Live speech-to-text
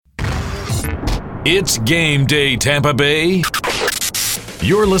It's game day, Tampa Bay.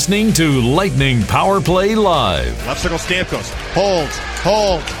 You're listening to Lightning Power Play Live. Left circle, Stamkos. Holds,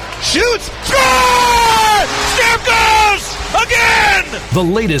 shoots, score! Stamkos! Again! The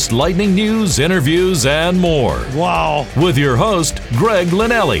latest Lightning news, interviews, and more. Wow. With your host, Greg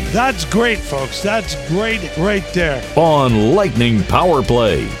Linelli. That's great, folks. That's great right there. On Lightning Power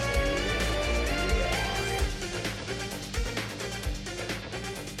Play.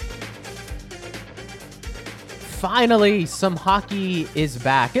 Finally, some hockey is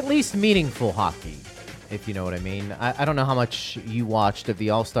back, at least meaningful hockey, if you know what I mean. I don't know how much you watched of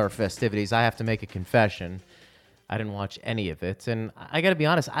the All-Star festivities. I have to make a confession. I didn't watch any of it. And I got to be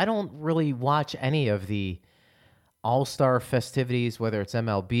honest, I don't really watch any of the All-Star festivities, whether it's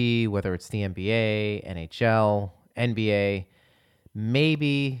MLB, whether it's the NBA, NHL, NBA.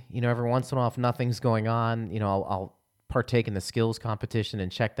 Maybe, every once in a while, if nothing's going on, I'll partake in the skills competition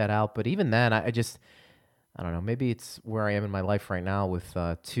and check that out. But even then, I don't know, maybe it's where I am in my life right now with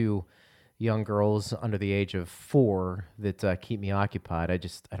two young girls under the age of 4 that keep me occupied.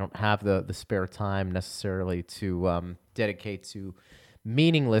 I don't have the spare time necessarily to dedicate to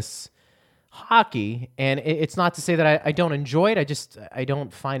meaningless hockey. And it's not to say that I don't enjoy it. I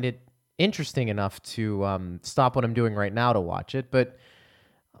don't find it interesting enough to stop what I'm doing right now to watch it. But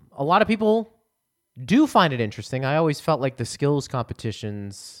a lot of people do find it interesting. I always felt like the skills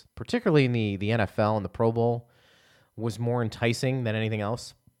competitions, particularly in the NFL and the Pro Bowl, was more enticing than anything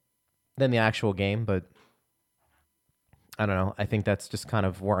else, than the actual game. But I don't know. I think that's just kind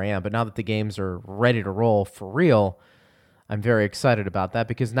of where I am. But now that the games are ready to roll for real, I'm very excited about that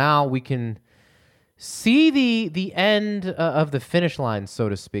because now we can see the end of the finish line, so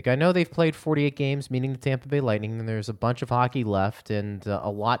to speak. I know they've played 48 games, meaning the Tampa Bay Lightning, and there's a bunch of hockey left, and a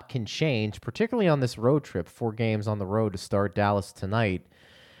lot can change, particularly on this road trip, 4 games on the road to start Dallas tonight,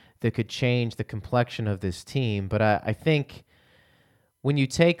 that could change the complexion of this team. But I think when you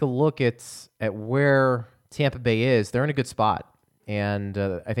take a look at where Tampa Bay is, they're in a good spot. And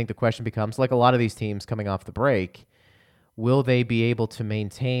I think the question becomes, like a lot of these teams coming off the break, will they be able to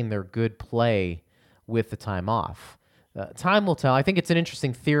maintain their good play with the time off? Time will tell. I think it's an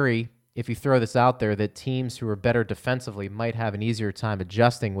interesting theory, if you throw this out there, that teams who are better defensively might have an easier time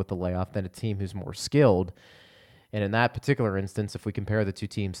adjusting with the layoff than a team who's more skilled. And in that particular instance, if we compare the two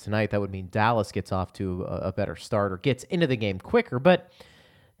teams tonight, that would mean Dallas gets off to a better start or gets into the game quicker. But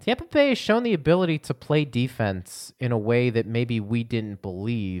Tampa Bay has shown the ability to play defense in a way that maybe we didn't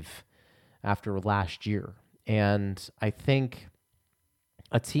believe after last year. And I think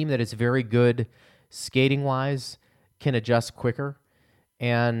a team that is very good skating-wise can adjust quicker.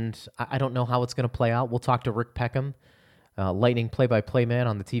 And I don't know how it's going to play out. We'll talk to Rick Peckham, Lightning play-by-play man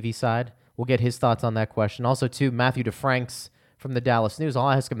on the TV side. We'll get his thoughts on that question. Also, too, Matthew DeFranks from the Dallas News.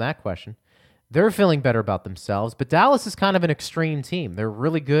 I'll ask him that question. They're feeling better about themselves, but Dallas is kind of an extreme team. They're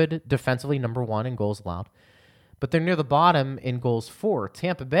really good defensively, number 1 in goals allowed, but they're near the bottom in goals for.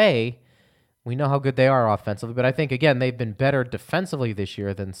 Tampa Bay, we know how good they are offensively, but I think, again, they've been better defensively this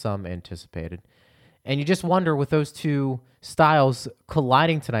year than some anticipated. And you just wonder, with those two styles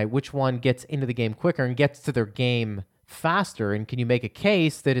colliding tonight, which one gets into the game quicker and gets to their game faster? And can you make a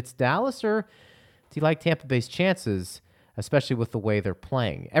case that it's Dallas, or do you like Tampa Bay's chances, especially with the way they're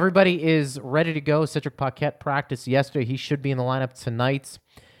playing? Everybody is ready to go. Cedric Paquette practiced yesterday. He should be in the lineup tonight.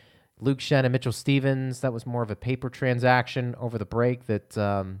 Luke Schenn and Mitchell Stevens, that was more of a paper transaction over the break that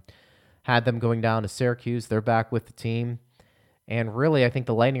had them going down to Syracuse. They're back with the team. And really, I think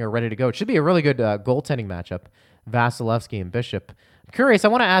the Lightning are ready to go. It should be a really good goaltending matchup, Vasilevsky and Bishop. I'm curious, I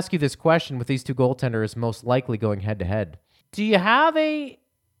want to ask you this question with these two goaltenders most likely going head-to-head. Do you have a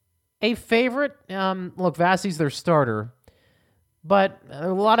favorite? Look, Vasi's their starter, but a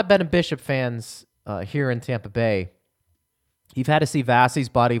lot of Ben and Bishop fans here in Tampa Bay, you've had to see Vasi's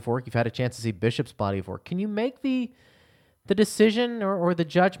body of work. You've had a chance to see Bishop's body of work. Can you make the decision or the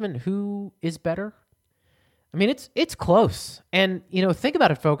judgment who is better? I mean, it's close. And, think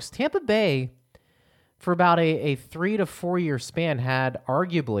about it, folks. Tampa Bay, for about a 3 to 4 year span, had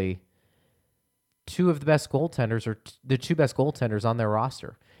arguably two of the best goaltenders, or the two best goaltenders on their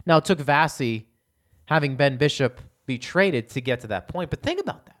roster. Now, it took Vasi having Ben Bishop be traded to get to that point, but think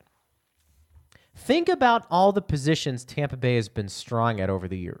about that. Think about all the positions Tampa Bay has been strong at over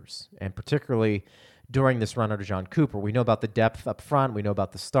the years, and particularly during this run under John Cooper. We know about the depth up front. We know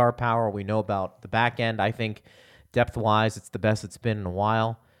about the star power. We know about the back end. I think depth-wise, it's the best it's been in a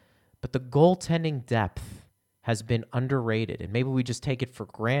while. But the goaltending depth has been underrated, and maybe we just take it for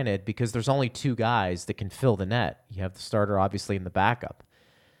granted because there's only 2 guys that can fill the net. You have the starter, obviously, and the backup.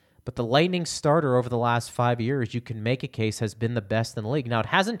 But the Lightning starter over the last 5 years, you can make a case, has been the best in the league. Now, it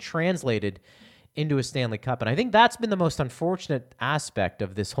hasn't translated into a Stanley Cup. And I think that's been the most unfortunate aspect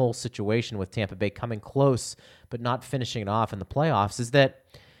of this whole situation with Tampa Bay coming close but not finishing it off in the playoffs, is that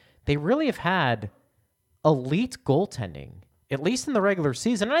they really have had elite goaltending, at least in the regular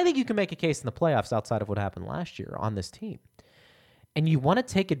season. And I think you can make a case in the playoffs outside of what happened last year on this team. And you want to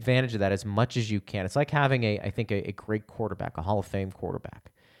take advantage of that as much as you can. It's like having a great quarterback, a Hall of Fame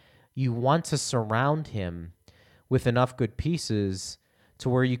quarterback. You want to surround him with enough good pieces to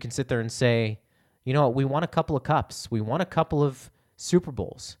where you can sit there and say, you know what, we won a couple of cups. We won a couple of Super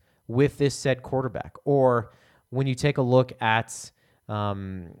Bowls with this said quarterback. Or when you take a look at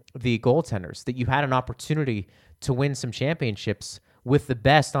the goaltenders, that you had an opportunity to win some championships with the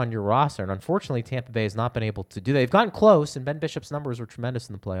best on your roster. And unfortunately, Tampa Bay has not been able to do that. They've gotten close, and Ben Bishop's numbers were tremendous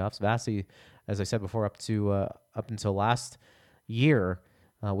in the playoffs. Vasi, as I said before, up until last year,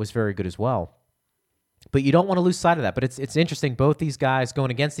 was very good as well. But you don't want to lose sight of that. But it's interesting, both these guys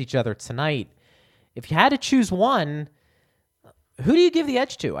going against each other tonight. If you had to choose one, who do you give the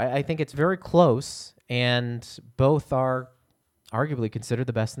edge to? I think it's very close, and both are arguably considered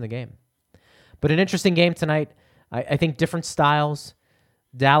the best in the game. But an interesting game tonight. I think different styles.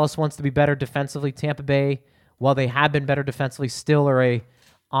 Dallas wants to be better defensively. Tampa Bay, while they have been better defensively, still are a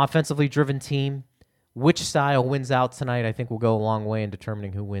offensively driven team. Which style wins out tonight, I think, will go a long way in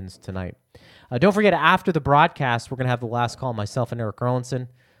determining who wins tonight. Don't forget, after the broadcast, we're going to have the last call. Myself and Eric Erlinson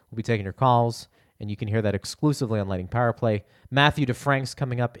will be taking your calls, and you can hear that exclusively on Lightning Power Play. Matthew DeFrank's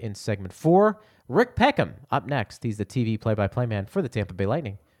coming up in segment 4. Rick Peckham up next. He's the TV play-by-play man for the Tampa Bay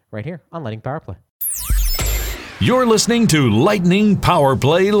Lightning right here on Lightning Power Play. You're listening to Lightning Power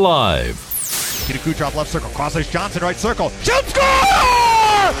Play Live. Nikita Kucherov left circle, crosses Johnson right circle, shoot, score!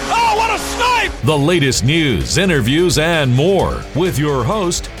 Oh, what a snipe! The latest news, interviews, and more with your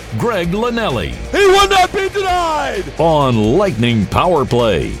host, Greg Linnelli. He will not be denied! On Lightning Power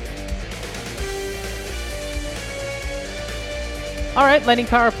Play. All right, Lightning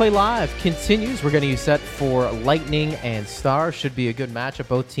Power Play Live continues. We're getting you set for Lightning and Stars. Should be a good matchup.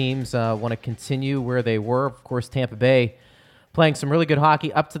 Both teams want to continue where they were. Of course, Tampa Bay playing some really good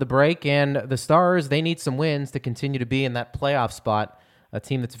hockey up to the break, and the Stars, they need some wins to continue to be in that playoff spot. A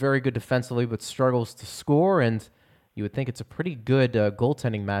team that's very good defensively but struggles to score, and you would think it's a pretty good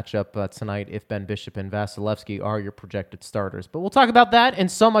goaltending matchup tonight if Ben Bishop and Vasilevsky are your projected starters. But we'll talk about that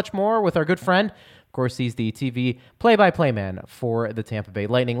and so much more with our good friend. Of course, he's the TV play-by-play man for the Tampa Bay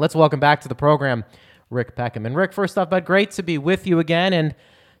Lightning. Let's welcome back to the program Rick Peckham. And Rick, first off, bud, great to be with you again. And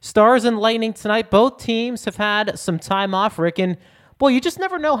Stars and Lightning tonight, both teams have had some time off, Rick. And, boy, you just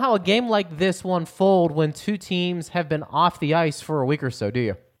never know how a game like this will unfold when two teams have been off the ice for a week or so, do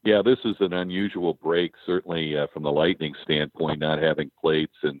you? Yeah, this is an unusual break, certainly from the Lightning standpoint, not having played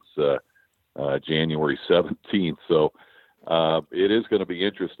since January 17th. So it is going to be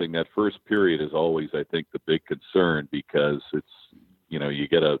interesting. That first period is always, I think, the big concern because it's, you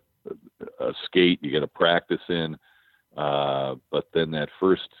get a skate, you get a practice in, but then that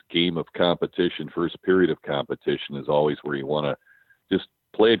first game of competition, first period of competition is always where you want to just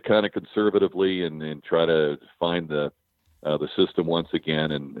play it kind of conservatively and try to find the system once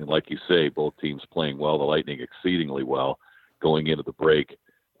again. And like you say, both teams playing well, the Lightning exceedingly well going into the break.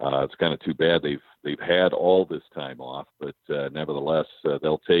 It's kind of too bad they've had all this time off, but nevertheless,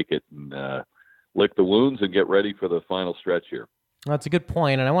 they'll take it and lick the wounds and get ready for the final stretch here. That's a good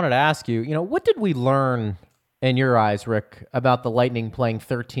point, and I wanted to ask you, what did we learn in your eyes, Rick, about the Lightning playing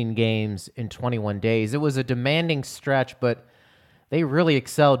 13 games in 21 days? It was a demanding stretch, but they really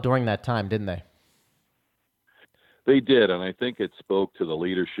excelled during that time, didn't they? They did, and I think it spoke to the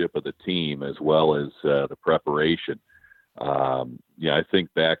leadership of the team as well as the preparation. I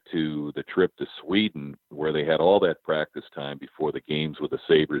think back to the trip to Sweden where they had all that practice time before the games with the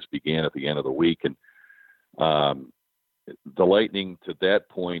Sabres began at the end of the week. And the Lightning to that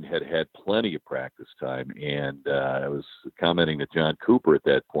point had plenty of practice time. And I was commenting to John Cooper at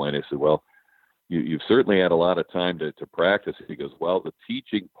that point. I said, well, you've certainly had a lot of time to practice. He goes, well, the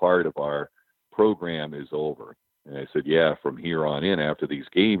teaching part of our program is over. And I said, yeah, from here on in, after these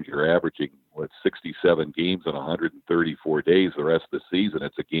games, you're averaging, 67 games in 134 days the rest of the season.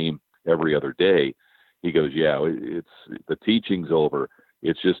 It's a game every other day. He goes, yeah, it's the teaching's over.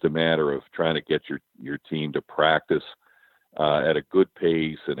 It's just a matter of trying to get your team to practice at a good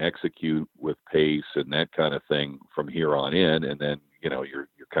pace and execute with pace and that kind of thing from here on in. And then, you're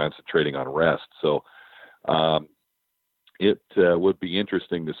concentrating on rest. So it would be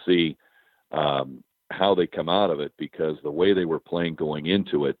interesting to see how they come out of it, because the way they were playing going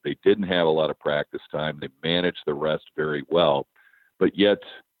into it, they didn't have a lot of practice time. They managed the rest very well, but yet,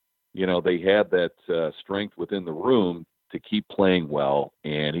 they had that strength within the room to keep playing well.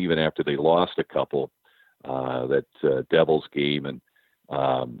 And even after they lost a couple, that Devils game and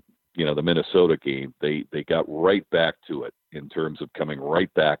the Minnesota game, they got right back to it in terms of coming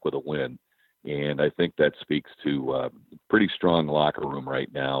right back with a win. And I think that speaks to a pretty strong locker room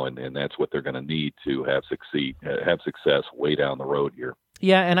right now, and that's what they're going to need to have success way down the road here.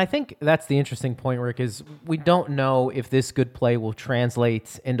 Yeah, and I think that's the interesting point, Rick, is we don't know if this good play will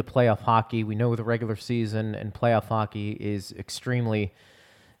translate into playoff hockey. We know the regular season and playoff hockey is extremely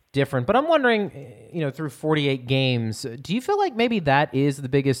different. But I'm wondering, through 48 games, do you feel like maybe that is the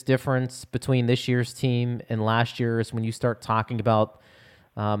biggest difference between this year's team and last year's when you start talking about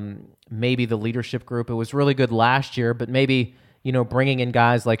maybe the leadership group? It was really good last year, but maybe bringing in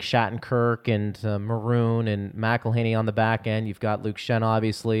guys like Shattenkirk and Maroon and McElhinney on the back end. You've got Luke Schenn,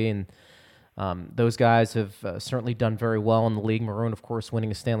 obviously, and those guys have certainly done very well in the league. Maroon, of course,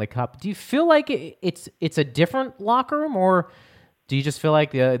 winning a Stanley Cup. Do you feel like it's a different locker room, or do you just feel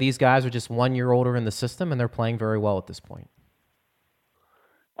like these guys are just 1 year older in the system and they're playing very well at this point?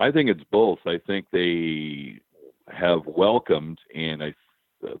 I think it's both. I think they have welcomed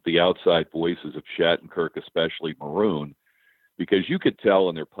the outside voices of Shattenkirk, especially Maroon, because you could tell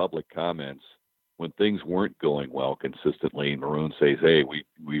in their public comments when things weren't going well consistently. Maroon says, "Hey,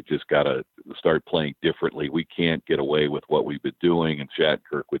 we've just got to start playing differently. We can't get away with what we've been doing." And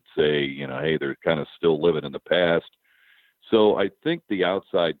Shattenkirk would say, "Hey, they're kind of still living in the past." So I think the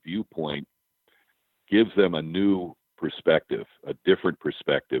outside viewpoint gives them a new perspective, a different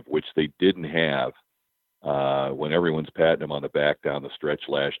perspective, which they didn't have when everyone's patting them on the back down the stretch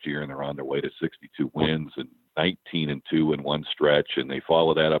last year, and they're on their way to 62 wins and 19-2 in one stretch, and they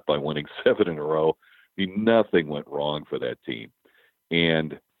follow that up by winning 7 in a row. Nothing went wrong for that team.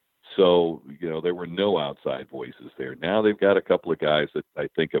 And so, there were no outside voices there. Now they've got a couple of guys that I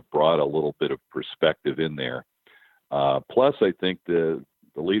think have brought a little bit of perspective in there. Plus, I think the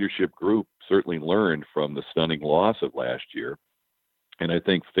leadership group certainly learned from the stunning loss of last year. And I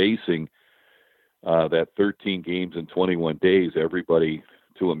think facing that 13 games in 21 days, everybody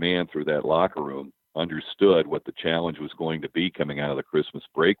to a man through that locker room understood what the challenge was going to be coming out of the Christmas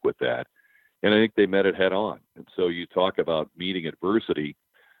break with that. And I think they met it head on. And so you talk about meeting adversity.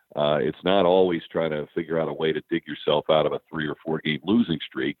 It's not always trying to figure out a way to dig yourself out of a 3 or 4 game losing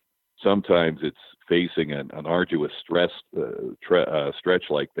streak. Sometimes it's facing an arduous stretch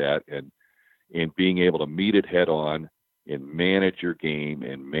like that and being able to meet it head on and manage your game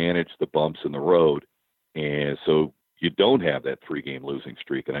and manage the bumps in the road. And so you don't have that 3 game losing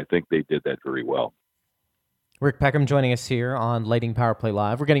streak. And I think they did that very well. Rick Peckham joining us here on Lightning Power Play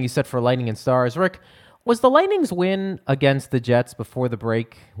Live. We're getting you set for Lightning and Stars. Rick, was the Lightning's win against the Jets before the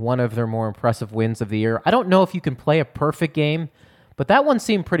break one of their more impressive wins of the year? I don't know if you can play a perfect game, but that one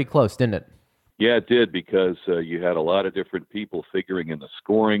seemed pretty close, didn't it? Yeah, it did, because you had a lot of different people figuring in the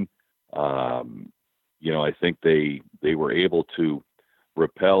scoring. I think they were able to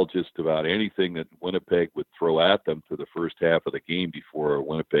repel just about anything that Winnipeg would throw at them for the first half of the game before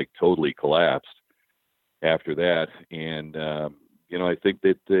Winnipeg totally collapsed after that. And, I think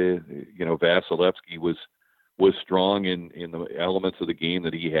that, Vasilevsky was strong in the elements of the game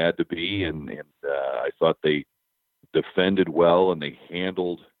that he had to be. And I thought they defended well and they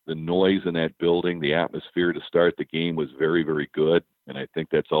handled the noise in that building. The atmosphere to start the game was very, very good. And I think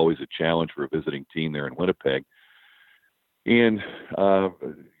that's always a challenge for a visiting team there in Winnipeg. And,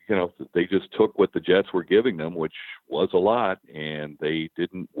 they just took what the Jets were giving them, which was a lot, and they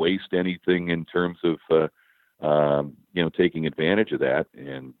didn't waste anything in terms of, taking advantage of that.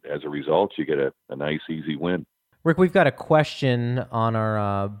 And as a result, you get a nice, easy win. Rick, we've got a question on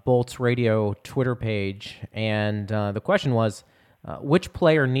our Bolts Radio Twitter page, and the question was, which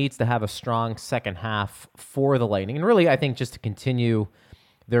player needs to have a strong second half for the Lightning? And really, I think just to continue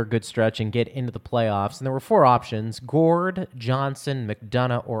their good stretch and get into the playoffs. And there were 4 options: Gord, Johnson,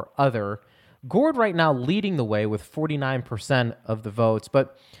 McDonough, or other. Gord right now leading the way with 49% of the votes.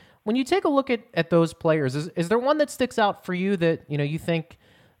 But when you take a look at those players, is there one that sticks out for you that you think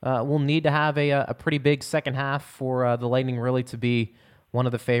will need to have a pretty big second half for the Lightning really to be one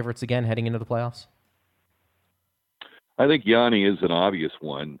of the favorites again heading into the playoffs? I think Yanni is an obvious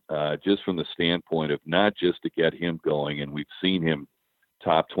one, just from the standpoint of not just to get him going, and we've seen him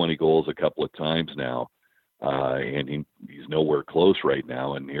top 20 goals a couple of times now, and he's nowhere close right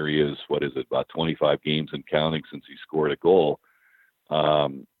now, and here he is, about 25 games and counting since he scored a goal.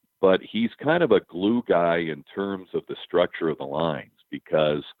 But he's kind of a glue guy in terms of the structure of the lines,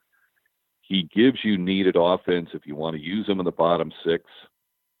 because he gives you needed offense if you want to use him in the bottom 6.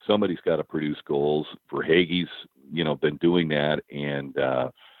 Somebody's got to produce goals. Verhaeghe's, been doing that, and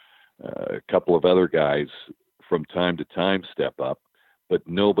a couple of other guys from time to time step up, but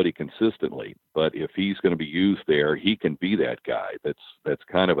nobody consistently. But if he's going to be used there, he can be that guy that's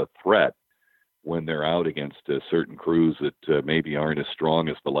kind of a threat when they're out against certain crews that maybe aren't as strong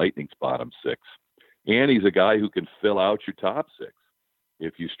as the Lightning's bottom six. And he's a guy who can fill out your top six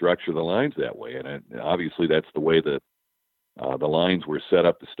if you structure the lines that way. And obviously that's the way that the lines were set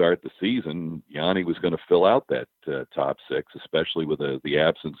up to start the season. Yanni was going to fill out that top six, especially with the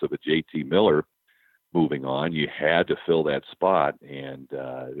absence of a JT Miller moving on. You had to fill that spot, and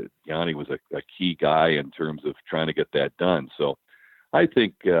Yanni was a key guy in terms of trying to get that done. So I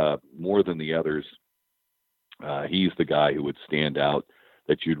think more than the others, he's the guy who would stand out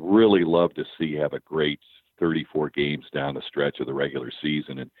that you'd really love to see have a great 34 games down the stretch of the regular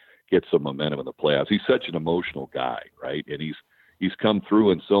season and get some momentum in the playoffs. He's such an emotional guy, right? And he's come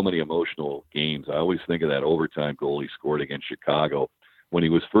through in so many emotional games. I always think of that overtime goal he scored against Chicago when he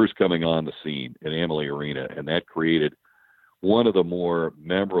was first coming on the scene at Amalie Arena, and that created one of the more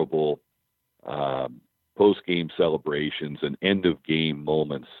memorable post-game celebrations and end-of-game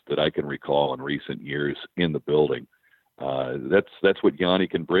moments that I can recall in recent years in the building. That's what Yanni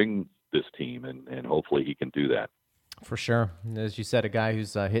can bring this team, and hopefully he can do that. For sure. As you said, a guy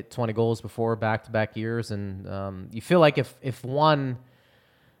who's hit 20 goals before back-to-back years, and you feel like if one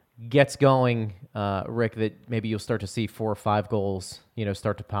gets going, Rick, that maybe you'll start to see 4 or 5 goals,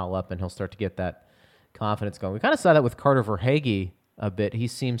 start to pile up, and he'll start to get that confidence going. We kind of saw that with Carter Verhaeghe a bit. He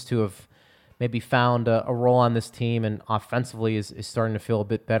seems to have maybe found a role on this team, and offensively is starting to feel a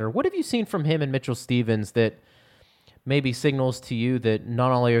bit better. What have you seen from him and Mitchell Stephens that maybe signals to you that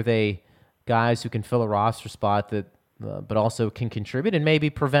not only are they guys who can fill a roster spot, but also can contribute and maybe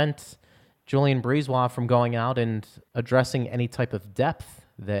prevent Julien BriseBois from going out and addressing any type of depth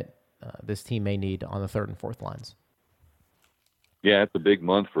that this team may need on the third and fourth lines? Yeah, it's a big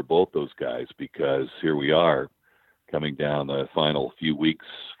month for both those guys because here we are coming down the final few weeks,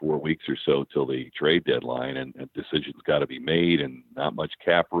 4 weeks or so till the trade deadline, and decisions got to be made and not much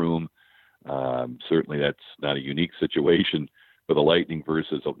cap room. Certainly that's not a unique situation for the Lightning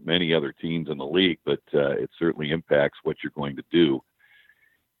versus many other teams in the league, but it certainly impacts what you're going to do.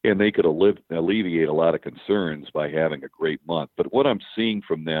 And they could alleviate a lot of concerns by having a great month. But what I'm seeing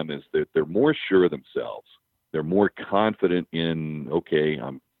from them is that they're more sure of themselves. They're more confident in, okay,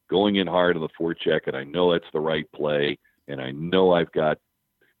 I'm going in hard on the forecheck, and I know that's the right play, and I know I've got,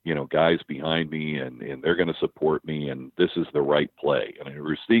 guys behind me, and they're going to support me, and this is the right play. And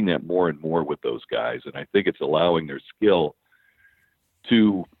we're seeing that more and more with those guys, and I think it's allowing their skill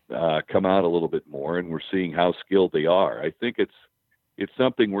to come out a little bit more, and we're seeing how skilled they are. I think it's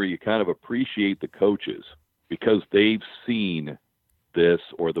something where you kind of appreciate the coaches because they've seen this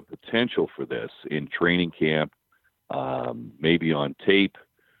or the potential for this in training camp, maybe on tape,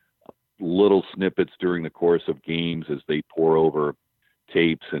 little snippets during the course of games as they pour over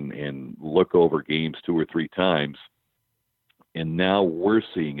tapes and look over games 2 or 3 times. And now we're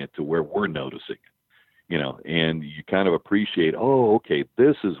seeing it to where we're noticing it, and you kind of appreciate, oh, okay,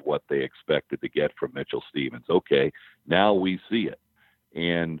 this is what they expected to get from Mitchell Stephens. Okay, now we see it.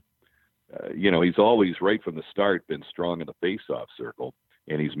 And, he's always right from the start been strong in the faceoff circle,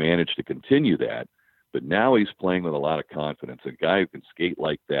 and he's managed to continue that. But now he's playing with a lot of confidence. A guy who can skate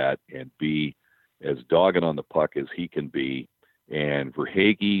like that and be as dogged on the puck as he can be. And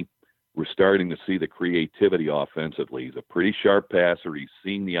Verhaeghe, we're starting to see the creativity offensively. He's a pretty sharp passer. He's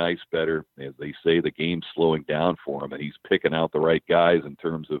seeing the ice better. As they say, the game's slowing down for him, and he's picking out the right guys in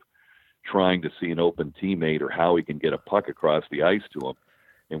terms of trying to see an open teammate or how he can get a puck across the ice to him.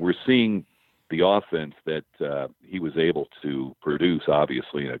 And we're seeing the offense that he was able to produce,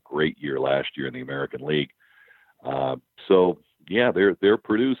 obviously, in a great year last year in the American League. So, yeah, they're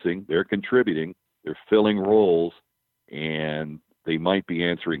producing, they're contributing, they're filling roles, and they might be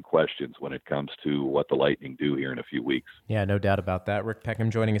answering questions when it comes to what the Lightning do here in a few weeks. Yeah, no doubt about that. Rick Peckham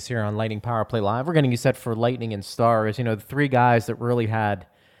joining us here on Lightning Power Play Live. We're getting you set for Lightning and Stars. The 3 guys that really had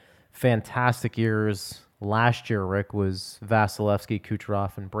fantastic years last year, Rick, was Vasilevsky,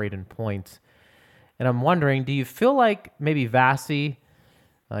 Kucherov, and Brayden Point. And I'm wondering, do you feel like maybe Vasi,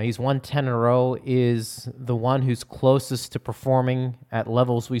 he's won 10 in a row, is the one who's closest to performing at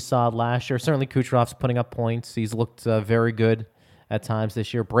levels we saw last year? Certainly Kucherov's putting up points. He's looked very good at times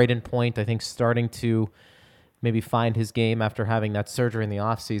this year. Brayden Point, I think, starting to maybe find his game after having that surgery in the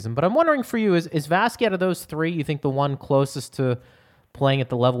offseason. But I'm wondering for you, is Vasi out of those 3, you think the one closest to playing at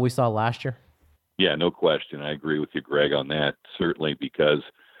the level we saw last year? Yeah, no question. I agree with you, Greg, on that, certainly, because,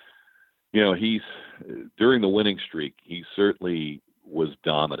 he's during the winning streak, he certainly was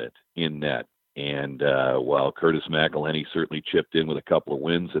dominant in net. And while Curtis McElhinney certainly chipped in with a couple of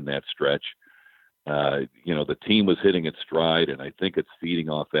wins in that stretch, the team was hitting its stride, and I think it's feeding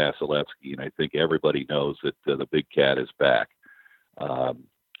off Vasilevsky, and I think everybody knows that the Big Cat is back.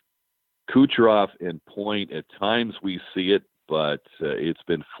 Kucherov and Point, at times we see it, but it's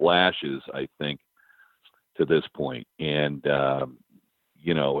been flashes, I think, to this point. And,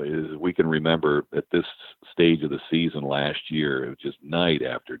 we can remember at this stage of the season last year, it was just night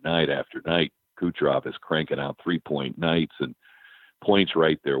after night after night. Kucherov is cranking out 3-point nights, and Point's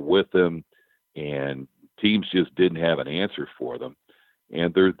right there with him, and teams just didn't have an answer for them.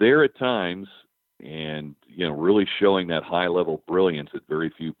 And they're there at times and, really showing that high-level brilliance that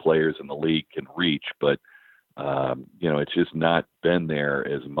very few players in the league can reach. But, it's just not been there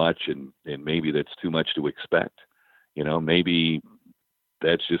as much, and maybe that's too much to expect. Maybe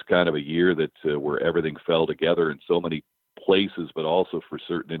that's just kind of a year that where everything fell together in so many places, but also for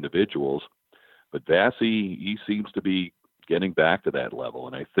certain individuals. But Vasi, he seems to be getting back to that level.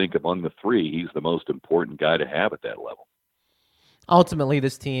 And I think among the three, he's the most important guy to have at that level. Ultimately,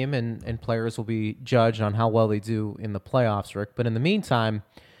 this team and players will be judged on how well they do in the playoffs, Rick. But in the meantime,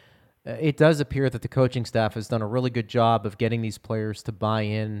 it does appear that the coaching staff has done a really good job of getting these players to buy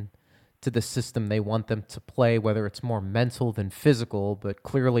in to the system they want them to play, whether it's more mental than physical, but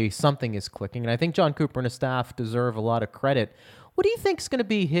clearly something is clicking. And I think John Cooper and his staff deserve a lot of credit. What do you think is going to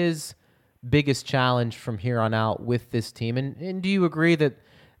be his biggest challenge from here on out with this team? And do you agree that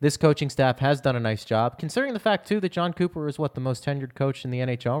this coaching staff has done a nice job, considering the fact, too, that John Cooper is, the most tenured coach in the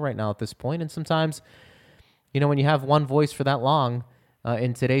NHL right now at this point? And sometimes, when you have one voice for that long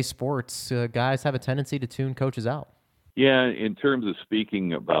in today's sports, guys have a tendency to tune coaches out. Yeah, in terms of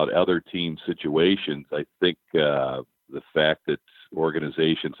speaking about other team situations, I think the fact that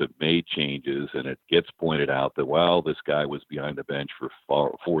organizations have made changes and it gets pointed out that, this guy was behind the bench for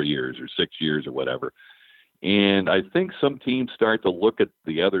 4 years or 6 years or whatever. And I think some teams start to look at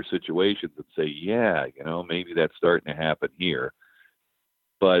the other situations and say, maybe that's starting to happen here.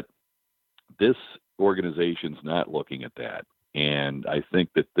 But this organization's not looking at that. And I think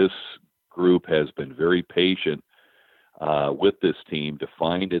that this group has been very patient with this team to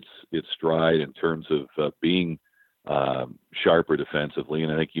find its stride in terms of being sharper defensively.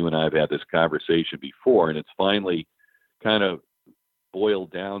 And I think you and I have had this conversation before, and it's finally kind of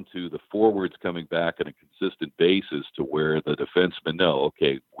boiled down to the forwards coming back on a consistent basis to where the defensemen know,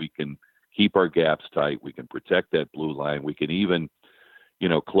 okay, we can keep our gaps tight, we can protect that blue line, we can even,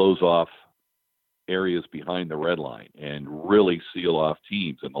 close off areas behind the red line and really seal off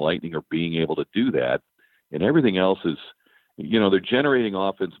teams. And the Lightning are being able to do that. And everything else is, they're generating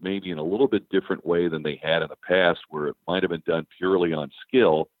offense maybe in a little bit different way than they had in the past, where it might have been done purely on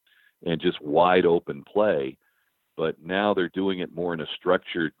skill and just wide open play. But now they're doing it more in a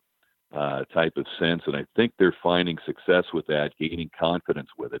structured type of sense. And I think they're finding success with that, gaining confidence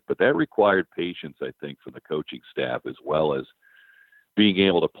with it. But that required patience, I think, from the coaching staff, as well as being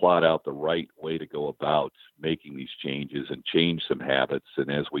able to plot out the right way to go about making these changes and change some habits. And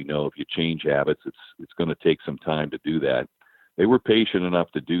as we know, if you change habits, it's going to take some time to do that. They were patient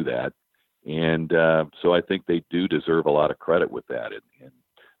enough to do that. And so I think they do deserve a lot of credit with that. And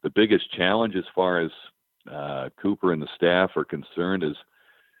the biggest challenge as far as Cooper and the staff are concerned is,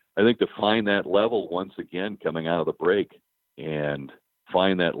 I think, to find that level once again coming out of the break and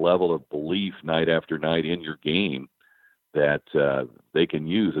find that level of belief night after night in your game that they can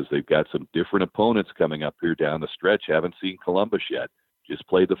use, as they've got some different opponents coming up here down the stretch. Haven't seen Columbus yet. Just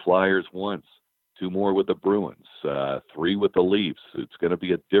played the Flyers once. 2 more with the Bruins. 3 with the Leafs. It's going to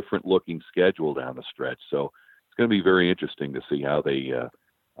be a different looking schedule down the stretch. So it's going to be very interesting to see how they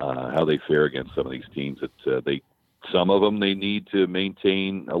fare against some of these teams that some of them they need to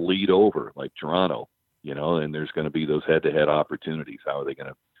maintain a lead over, like Toronto. And there's going to be those head-to-head opportunities. How are they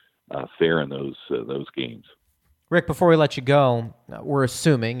going to fare in those games? Rick, before we let you go, we're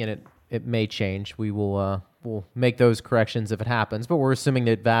assuming, and it may change, we'll make those corrections if it happens, but we're assuming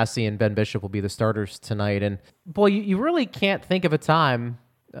that Vasi and Ben Bishop will be the starters tonight. And boy, you really can't think of a time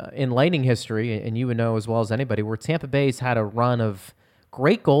in Lightning history, and you would know as well as anybody, where Tampa Bay's had a run of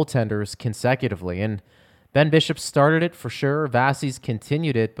great goaltenders consecutively. And Ben Bishop started it for sure. Vasi's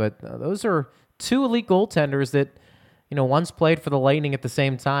continued it, but those are 2 elite goaltenders that, once played for the Lightning at the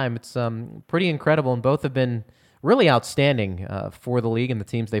same time. It's pretty incredible, and both have been really outstanding for the league and the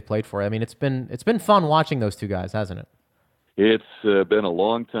teams they played for. I mean, it's been fun watching those 2 guys, hasn't it? It's been a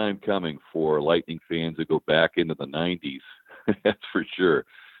long time coming for Lightning fans to go back into the 90s. That's for sure.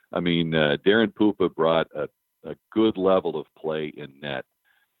 I mean, Darren Pupa brought a good level of play in net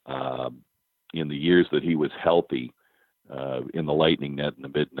in the years that he was healthy in the Lightning net in the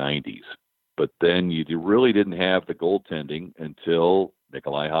mid-90s. But then you really didn't have the goaltending until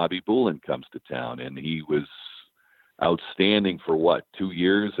Nikolai Khabibulin comes to town, and he was outstanding for 2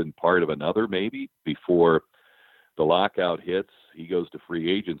 years and part of another maybe before the lockout hits. He goes to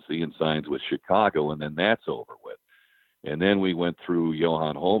free agency and signs with Chicago, and then that's over with. And then we went through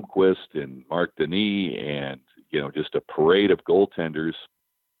Johan Holmquist and Mark Denis, and just a parade of goaltenders.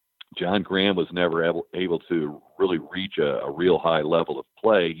 John Graham was never able to really reach a real high level of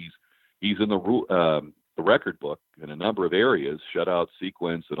play. He's in the record book in a number of areas, shutout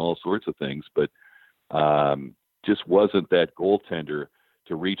sequence and all sorts of things, but just wasn't that goaltender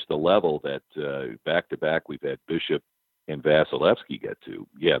to reach the level that back-to-back we've had Bishop and Vasilevsky get to.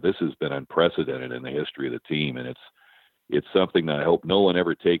 Yeah, this has been unprecedented in the history of the team, and it's something that I hope no one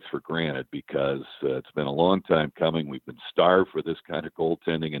ever takes for granted, because it's been a long time coming. We've been starved for this kind of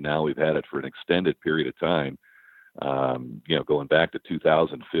goaltending, and now we've had it for an extended period of time. Going back to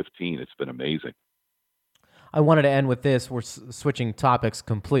 2015, it's been amazing. I wanted to end with this. We're switching topics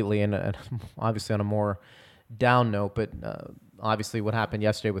completely, and obviously on a more down note, but obviously what happened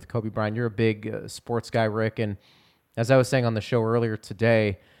yesterday with Kobe Bryant. You're a big sports guy, Rick, and as I was saying on the show earlier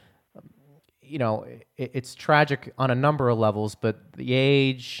today, it's tragic on a number of levels, but the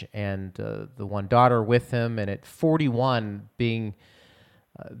age and the one daughter with him, and at 41 being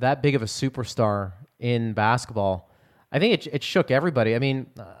that big of a superstar in basketball, I think it shook everybody. I mean,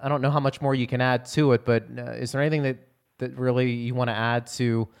 I don't know how much more you can add to it, but is there anything that really you want to add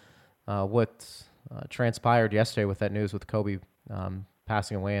to what transpired yesterday with that news with Kobe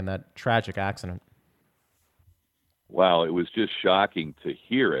passing away in that tragic accident? Wow, it was just shocking to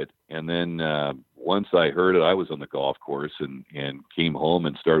hear it. And then once I heard it, I was on the golf course and came home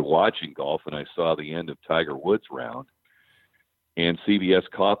and started watching golf, and I saw the end of Tiger Woods' round. And CBS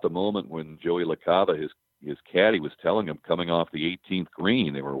caught the moment when Joey LaCava, his caddy, was telling him coming off the 18th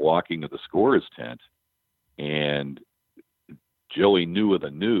green, they were walking to the scorer's tent, and Joey knew of the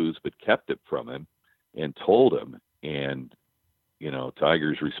news but kept it from him and told him. And,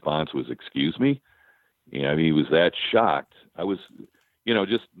 Tiger's response was, "Excuse me?" He was that shocked. I was,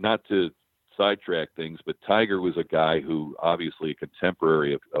 just not to sidetrack things, but Tiger was a guy who obviously a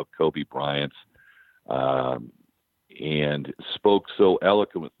contemporary of Kobe Bryant's, and spoke so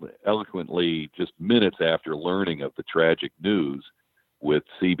eloquently just minutes after learning of the tragic news with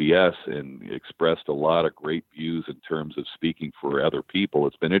CBS, and expressed a lot of great views in terms of speaking for other people.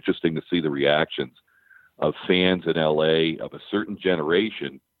 It's been interesting to see the reactions of fans in LA of a certain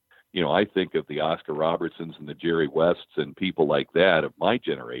generation. I think of the Oscar Robertsons and the Jerry Wests and people like that of my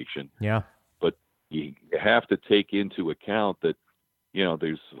generation. Yeah. But you have to take into account that,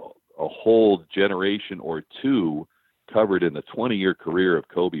 there's a whole generation or two covered in the 20-year career of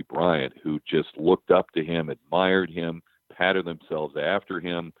Kobe Bryant who just looked up to him, admired him, patterned themselves after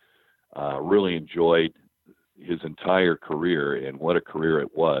him, really enjoyed his entire career, and what a career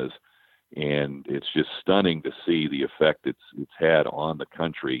it was. And it's just stunning to see the effect it's had on the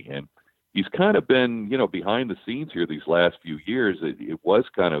country. And he's kind of been, behind the scenes here these last few years. It was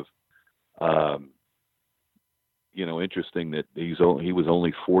kind of, interesting that he was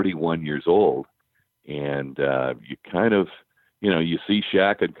only 41 years old. And you kind of, you see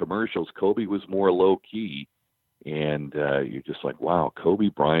Shaq in commercials. Kobe was more low key. And you're just like, wow, Kobe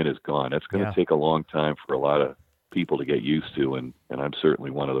Bryant is gone. That's going to take a long time for a lot of people to get used to, and I'm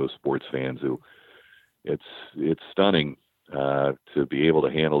certainly one of those sports fans who it's stunning to be able to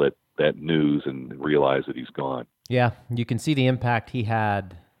handle that news and realize that he's gone. Yeah, you can see the impact he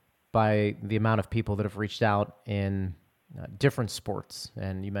had by the amount of people that have reached out in different sports.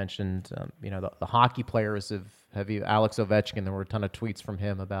 And you mentioned, the hockey players have Alex Ovechkin. There were a ton of tweets from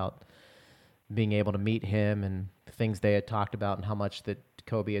him about being able to meet him and things they had talked about and how much that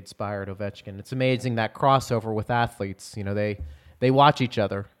Kobe inspired Ovechkin. It's amazing that crossover with athletes. They watch each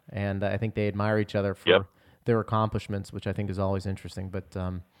other, and I think they admire each other for their accomplishments, which I think is always interesting. But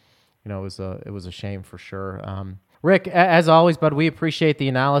it was a shame for sure. Rick, as always, bud, we appreciate the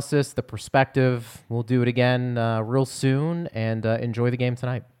analysis, the perspective. We'll do it again real soon, and enjoy the game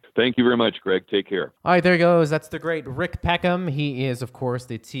tonight. Thank you very much, Greg. Take care. All right, there he goes. That's the great Rick Peckham. He is, of course,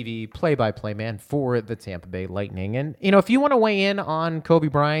 the TV play-by-play man for the Tampa Bay Lightning. And, if you want to weigh in on Kobe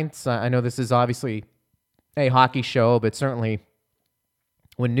Bryant, I know this is obviously a hockey show, but certainly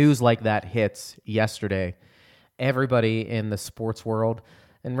when news like that hits yesterday, everybody in the sports world,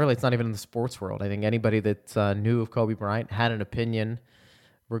 and really it's not even in the sports world, I think anybody that knew of Kobe Bryant had an opinion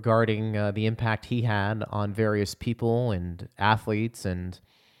regarding the impact he had on various people and athletes. And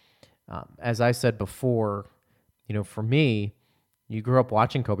as I said before, for me, you grew up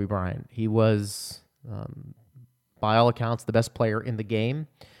watching Kobe Bryant. He was, by all accounts, the best player in the game.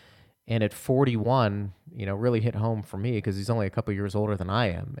 And at 41, really hit home for me because he's only a couple years older than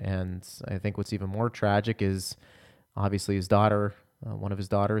I am. And I think what's even more tragic is obviously his daughter, one of his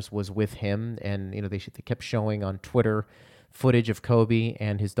daughters was with him. And, they kept showing on Twitter footage of Kobe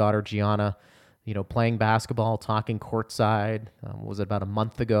and his daughter, Gianna, playing basketball, talking courtside. Was it about a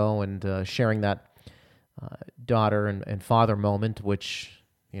month ago? And sharing that daughter and father moment, which,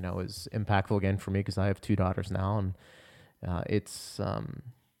 is impactful again for me because I have two daughters now. And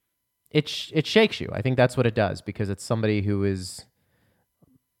it shakes you. I think that's what it does because it's somebody who is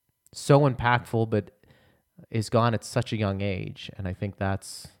so impactful but is gone at such a young age. And I think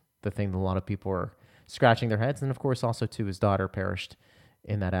that's the thing that a lot of people are scratching their heads. And, of course, also, too, his daughter perished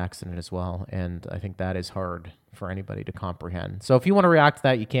in that accident as well. And I think that is hard for anybody to comprehend. So if you want to react to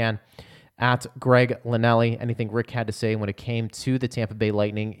that, you can at Greg Linnelli. Anything Rick had to say when it came to the Tampa Bay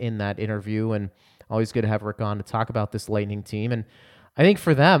Lightning in that interview. And always good to have Rick on to talk about this Lightning team. And I think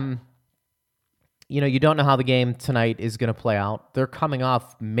for them, you don't know how the game tonight is going to play out. They're coming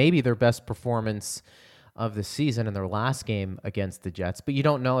off maybe their best performance of the season in their last game against the Jets, but you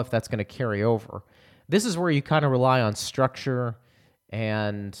don't know if that's going to carry over. This is where you kind of rely on structure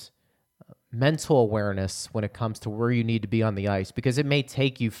and mental awareness when it comes to where you need to be on the ice, because it may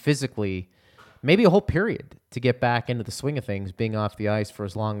take you physically maybe a whole period to get back into the swing of things, being off the ice for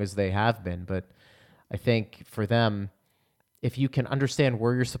as long as they have been. But I think for them, if you can understand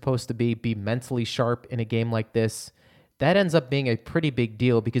where you're supposed to be mentally sharp in a game like this, that ends up being a pretty big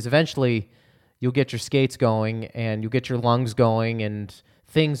deal because eventually you'll get your skates going and you'll get your lungs going and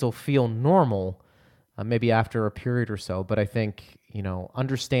things will feel normal maybe after a period or so. But I think,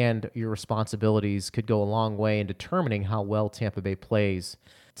 understand your responsibilities could go a long way in determining how well Tampa Bay plays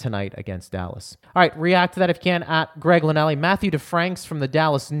tonight against Dallas. All right, react to that if you can at Greg Linnelli. Matthew DeFranks from the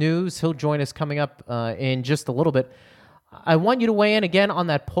Dallas News. He'll join us coming up in just a little bit. I want you to weigh in again on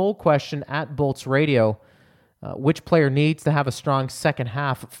that poll question at Bolts Radio. Which player needs to have a strong second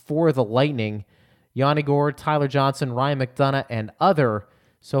half for the Lightning? Yanni Gourde, Tyler Johnson, Ryan McDonagh, and other.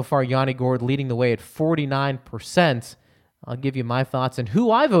 So far, Yanni Gourde leading the way at 49%. I'll give you my thoughts and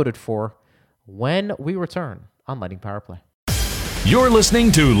who I voted for when we return on Lightning Power Play. You're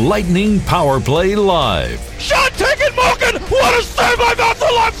listening to Lightning Power Play Live. Shot taken, Malkin! What a save by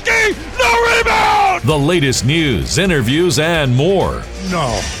Vasilevsky! No rebound! The latest news, interviews, and more.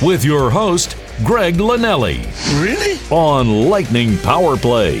 No. With your host, Greg Linnelli. Really? On Lightning Power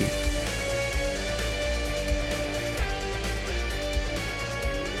Play.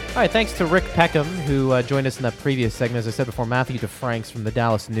 All right, thanks to Rick Peckham, who joined us in that previous segment. As I said before, Matthew DeFranks from the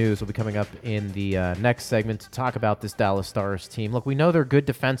Dallas News will be coming up in the next segment to talk about this Dallas Stars team. Look, we know they're good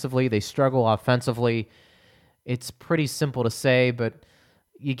defensively. They struggle offensively. It's pretty simple to say, but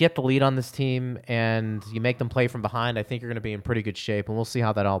you get the lead on this team and you make them play from behind, I think you're going to be in pretty good shape, and we'll see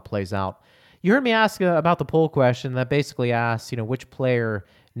how that all plays out. You heard me ask about the poll question that basically asks, which player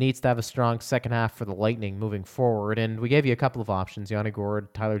needs to have a strong second half for the Lightning moving forward. And we gave you a couple of options: Yanni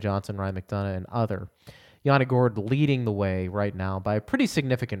Gourde, Tyler Johnson, Ryan McDonagh, and other. Yanni Gourde leading the way right now by a pretty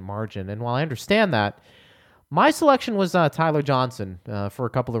significant margin. And while I understand that, my selection was Tyler Johnson for a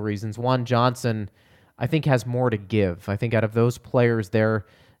couple of reasons. One, Johnson, I think, has more to give. I think out of those players there,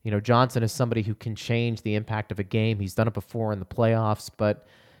 Johnson is somebody who can change the impact of a game. He's done it before in the playoffs, but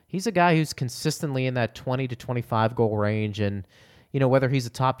he's a guy who's consistently in that 20 to 25 goal range. And whether he's a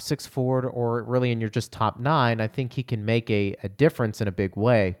top 6 forward or really in your just top 9, I think he can make a difference in a big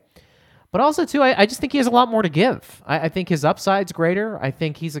way. But also, too, I just think he has a lot more to give. I think his upside's greater. I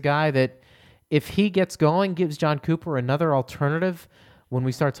think he's a guy that, if he gets going, gives John Cooper another alternative when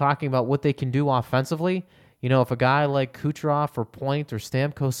we start talking about what they can do offensively. If a guy like Kucherov or Point or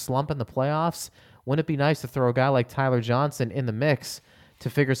Stamkos slump in the playoffs, wouldn't it be nice to throw a guy like Tyler Johnson in the mix to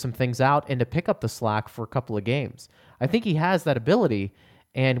figure some things out and to pick up the slack for a couple of games? I think he has that ability,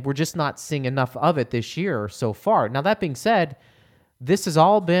 and we're just not seeing enough of it this year so far. Now, that being said, this has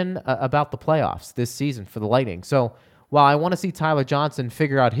all been about the playoffs this season for the Lightning. So while I want to see Tyler Johnson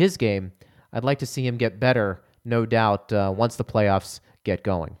figure out his game, I'd like to see him get better, no doubt, once the playoffs get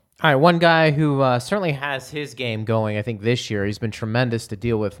going. All right, one guy who certainly has his game going, I think, this year, he's been tremendous to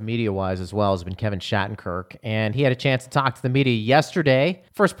deal with media-wise as well, has been Kevin Shattenkirk. And he had a chance to talk to the media yesterday.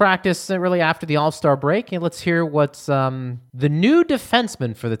 First practice really after the All-Star break. And let's hear what the new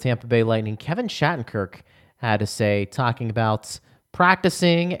defenseman for the Tampa Bay Lightning, Kevin Shattenkirk, had to say, talking about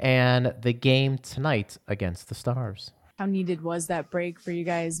practicing and the game tonight against the Stars. How needed was that break for you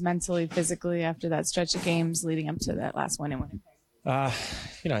guys mentally, physically, after that stretch of games leading up to that last one in Winnipeg? I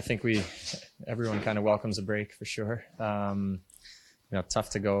think everyone kind of welcomes a break for sure. tough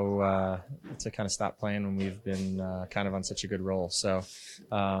to go to kind of stop playing when we've been kind of on such a good roll. So,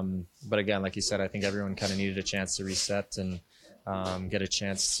 but again, like you said, I think everyone kind of needed a chance to reset and get a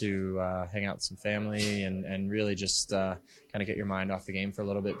chance to hang out with some family and really just kind of get your mind off the game for a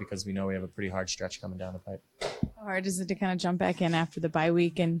little bit, because we know we have a pretty hard stretch coming down the pipe. How hard is it to kind of jump back in after the bye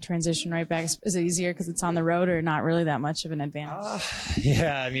week and transition right back? Is it easier because it's on the road, or not really that much of an advantage?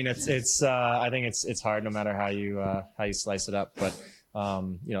 Yeah, I mean, it's I think it's hard no matter how you slice it up, but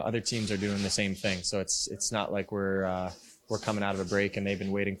other teams are doing the same thing, so it's not like we're coming out of a break and they've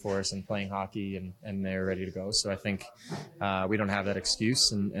been waiting for us and playing hockey and they're ready to go. So I think we don't have that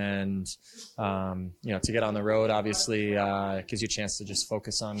excuse, and to get on the road obviously gives you a chance to just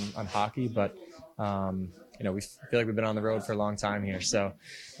focus on hockey, but we feel like we've been on the road for a long time here, so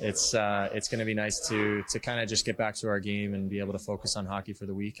it's going to be nice to kind of just get back to our game and be able to focus on hockey for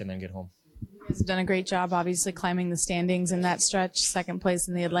the week and then get home. You guys have done a great job, obviously, climbing the standings in that stretch, second place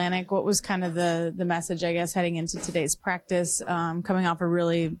in the Atlantic. What was kind of the message, I guess, heading into today's practice, coming off a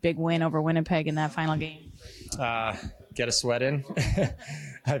really big win over Winnipeg in that final game? Get a sweat in.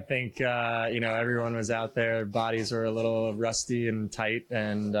 I think, everyone was out there. Bodies were a little rusty and tight.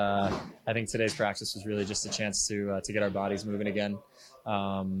 And I think today's practice was really just a chance to get our bodies moving again.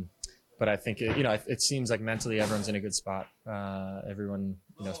 But I think, it seems like mentally everyone's in a good spot. Everyone,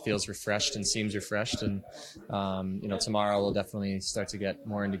 feels refreshed and seems refreshed. And, tomorrow we'll definitely start to get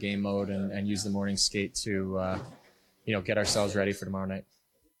more into game mode and use the morning skate to, get ourselves ready for tomorrow night.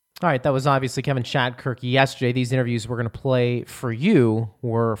 All right, that was obviously Kevin Shattenkirk yesterday. These interviews we're going to play for you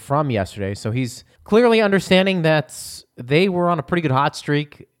were from yesterday. So he's clearly understanding that they were on a pretty good hot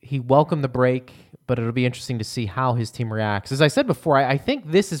streak. He welcomed the break, but it'll be interesting to see how his team reacts. As I said before, I think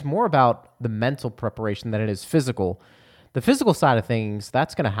this is more about the mental preparation than it is physical. The physical side of things,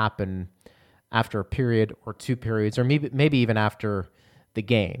 that's going to happen after a period or two periods, or maybe even after the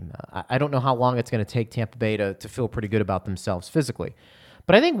game. I don't know how long it's going to take Tampa Bay to feel pretty good about themselves physically.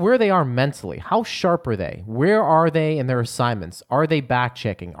 But I think where they are mentally, how sharp are they? Where are they in their assignments? Are they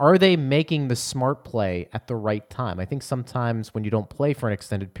back-checking? Are they making the smart play at the right time? I think sometimes when you don't play for an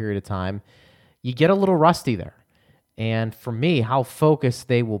extended period of time, you get a little rusty there. And for me, how focused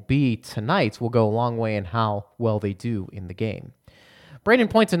they will be tonight will go a long way in how well they do in the game. Brayden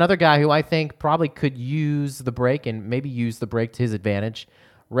Point's another guy who I think probably could use the break and maybe use the break to his advantage,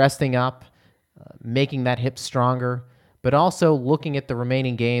 resting up, making that hip stronger, but also looking at the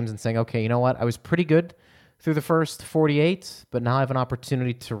remaining games and saying, okay, you know what? I was pretty good through the first 48, but now I have an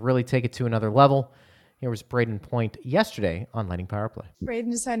opportunity to really take it to another level. Here was Brayden Point yesterday on Lightning Power Play.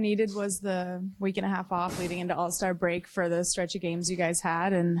 Brayden, just how needed was the week and a half off leading into All-Star break for the stretch of games you guys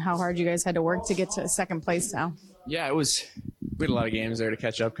had, and how hard you guys had to work to get to second place now? Yeah, we had a lot of games there to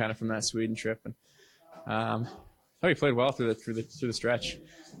catch up kind of from that Sweden trip, and I thought we played well through the stretch.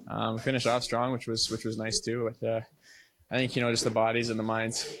 We finished off strong, which was nice too. But I think, just the bodies and the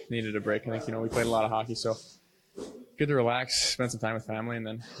minds needed a break. I think, we played a lot of hockey, so good to relax, spend some time with family, and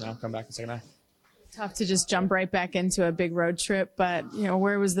then come back in the second half. Tough to just jump right back into a big road trip, but,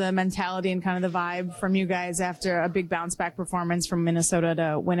 where was the mentality and kind of the vibe from you guys after a big bounce back performance from Minnesota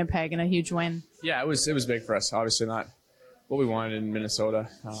to Winnipeg and a huge win? Yeah, it was big for us. Obviously not what we wanted in Minnesota.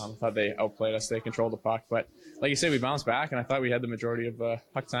 Thought they outplayed us. They controlled the puck, but like you said, we bounced back, and I thought we had the majority of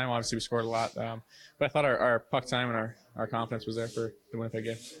puck time. Obviously, we scored a lot, but I thought our puck time and our confidence was there for the Winnipeg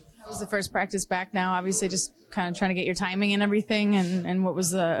game. How was the first practice back now? Obviously, just kind of trying to get your timing and everything, and what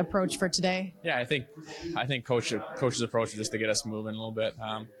was the approach for today? Yeah, I think coach's approach was just to get us moving a little bit.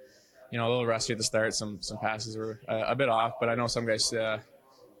 A little rusty at the start. Some passes were a bit off, but I know some guys,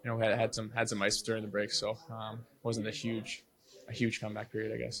 had some ice during the break, so wasn't a huge comeback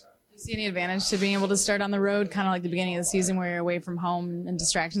period, I guess. Do you see any advantage to being able to start on the road, kind of like the beginning of the season where you're away from home and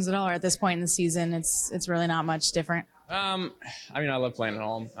distractions at all, or at this point in the season, it's really not much different? I love playing at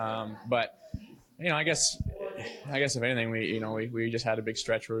home, but I guess if anything, we just had a big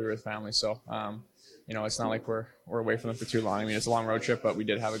stretch where we were with family, so it's not like we're away from them for too long. It's a long road trip, but we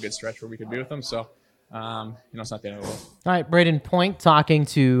did have a good stretch where we could be with them, so it's not the end of the world. All right, Brayden Point talking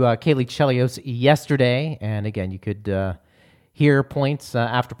to Kaylee Chelios yesterday, and again, you could hear Points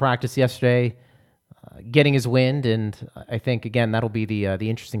after practice yesterday, getting his wind, and I think, again, that'll be the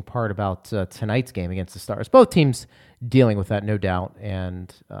interesting part about tonight's game against the Stars. Both teams dealing with that, no doubt,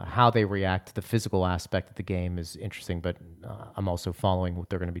 and how they react to the physical aspect of the game is interesting, but I'm also following what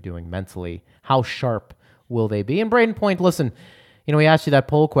they're going to be doing mentally. How sharp will they be? And Brayden Point, listen, we asked you that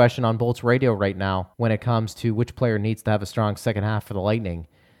poll question on Bolts Radio right now when it comes to which player needs to have a strong second half for the Lightning.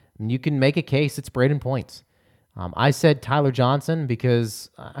 And you can make a case it's Brayden Point. I said Tyler Johnson because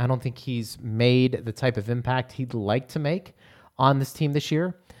I don't think he's made the type of impact he'd like to make on this team this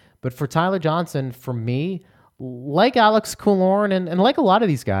year. But for Tyler Johnson, for me, like Alex Killorn and like a lot of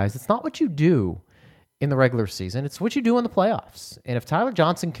these guys, it's not what you do in the regular season. It's what you do in the playoffs. And if Tyler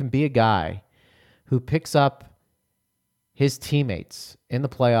Johnson can be a guy who picks up his teammates in the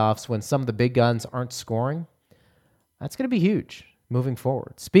playoffs when some of the big guns aren't scoring, that's going to be huge moving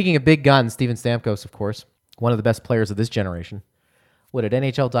forward. Speaking of big guns, Steven Stamkos, of course, one of the best players of this generation. What did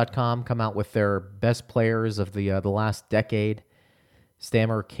NHL.com come out with their best players of the last decade?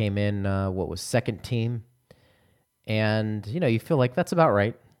 Stammer came in, second team. And, you feel like that's about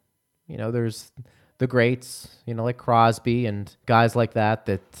right. There's the greats, like Crosby and guys like that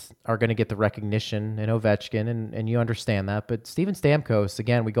are going to get the recognition, and Ovechkin, and you understand that. But Steven Stamkos,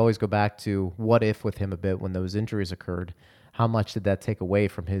 again, we always go back to what if with him a bit when those injuries occurred. How much did that take away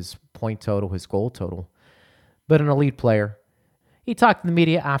from his point total, his goal total? But an elite player. He talked to the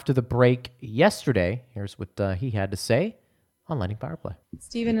media after the break yesterday. Here's what he had to say on Lightning Power Play.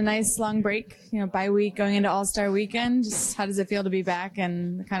 Steven, a nice long break, bye week going into All-Star weekend. Just how does it feel to be back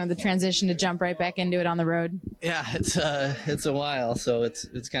and kind of the transition to jump right back into it on the road? Yeah, it's a while, so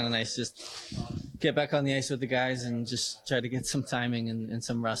it's kind of nice just get back on the ice with the guys and just try to get some timing and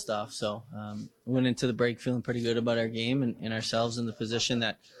some rust off. So went into the break feeling pretty good about our game and ourselves in the position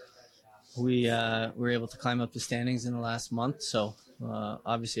that we were able to climb up the standings in the last month. So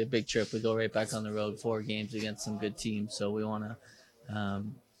obviously a big trip. We go right back on the road, 4 games against some good teams. So we want to,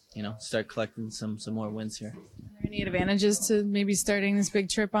 start collecting some more wins here. Are there any advantages to maybe starting this big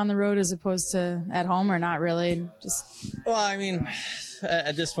trip on the road as opposed to at home, or not really? Well, I mean,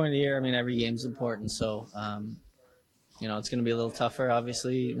 at this point of the year, every game's important. So, it's going to be a little tougher,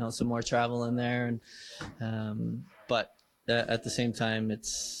 obviously, some more travel in there. But at the same time,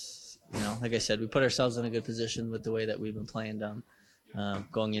 it's, like I said, we put ourselves in a good position with the way that we've been playing down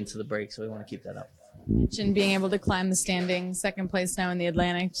going into the break. So we want to keep that up. And being able to climb the standings, second place now in the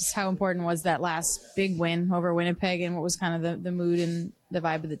Atlantic, just how important was that last big win over Winnipeg, and what was kind of the mood and the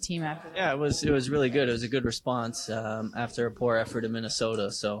vibe of the team after that? Yeah, it was really good. It was a good response after a poor effort in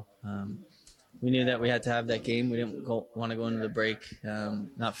Minnesota. So we knew that we had to have that game. We didn't want to go into the break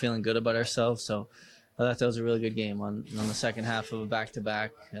not feeling good about ourselves. So I thought that was a really good game on the second half of a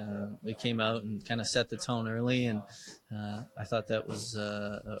back-to-back. We came out and kind of set the tone early, and I thought that was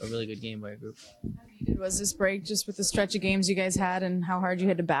a really good game by our group. Was this break just with the stretch of games you guys had and how hard you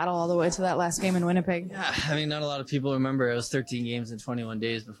had to battle all the way to that last game in Winnipeg? Yeah, not a lot of people remember it was 13 games in 21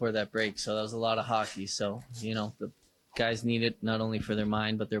 days before that break, so that was a lot of hockey. So, the guys need it not only for their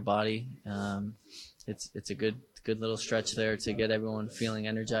mind but their body. It's a good little stretch there to get everyone feeling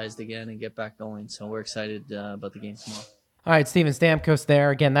energized again and get back going. So we're excited about the game tomorrow. All right, Steven Stamkos there.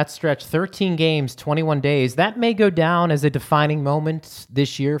 Again, that stretch, 13 games, 21 days. That may go down as a defining moment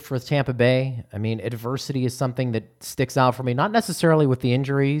this year for Tampa Bay. Adversity is something that sticks out for me, not necessarily with the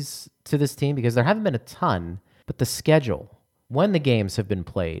injuries to this team, because there haven't been a ton, but the schedule, when the games have been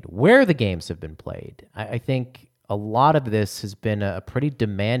played, where the games have been played. I think a lot of this has been a pretty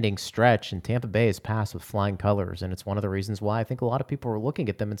demanding stretch, and Tampa Bay has passed with flying colors, and it's one of the reasons why I think a lot of people are looking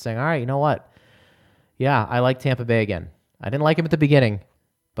at them and saying, all right, you know what? Yeah, I like Tampa Bay again. I didn't like him at the beginning,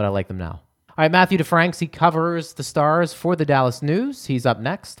 but I like them now. All right, Matthew DeFranks, he covers the Stars for the Dallas News. He's up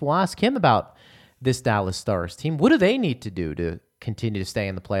next. We'll ask him about this Dallas Stars team. What do they need to do to continue to stay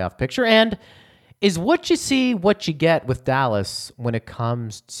in the playoff picture? And is what you see what you get with Dallas when it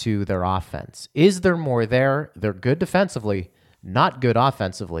comes to their offense? Is there more there? They're good defensively, not good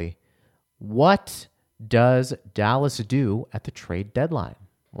offensively. What does Dallas do at the trade deadline?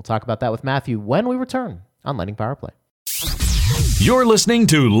 We'll talk about that with Matthew when we return on Lightning Power Play. You're listening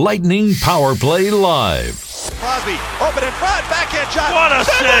to Lightning Power Play Live. Crosby, open in front, backhand shot. What a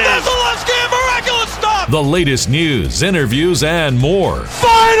save! Vasilevsky, miraculous stop! The latest news, interviews, and more.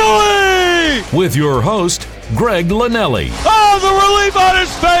 Finally! With your host, Greg Linnelli. Oh, the relief on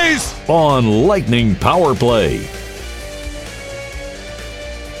his face! On Lightning Power Play.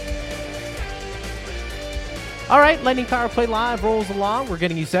 All right, Lightning Power Play Live rolls along. We're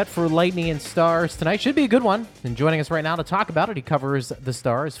getting you set for Lightning and Stars tonight. Should be a good one. And joining us right now to talk about it, he covers the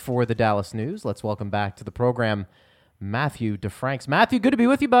Stars for the Dallas News. Let's welcome back to the program Matthew DeFranks. Matthew, good to be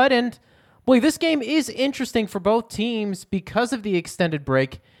with you, bud. And boy, this game is interesting for both teams because of the extended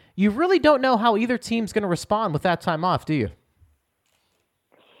break. You really don't know how either team's going to respond with that time off, do you?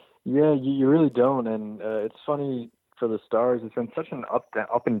 Yeah, you really don't. And it's funny for the Stars. It's been such an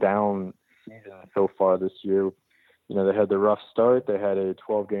up and down season so far this year. They had the rough start. They had a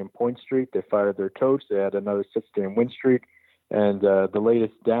 12-game point streak. They fired their coach. They had another 6-game win streak. And the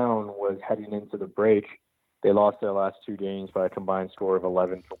latest down was heading into the break. They lost their last 2 games by a combined score of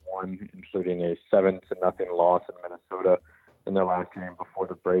 11-1, including a 7-0 loss in Minnesota in their last game before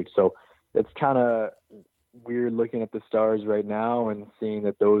the break. So it's kind of weird looking at the Stars right now and seeing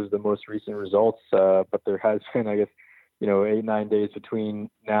that those are the most recent results. But there has been, I guess, 8-9 days between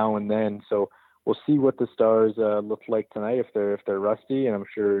now and then. So we'll see what the Stars look like tonight if they're rusty, and I'm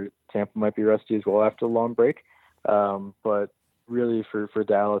sure Tampa might be rusty as well after a long break. But really for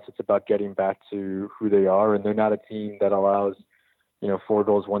Dallas, it's about getting back to who they are, and they're not a team that allows 4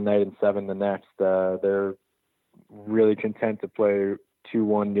 goals one night and 7 the next. They're really content to play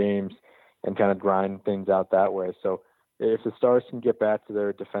 2-1 games and kind of grind things out that way. So if the Stars can get back to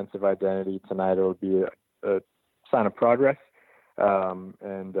their defensive identity tonight, it'll be a sign of progress,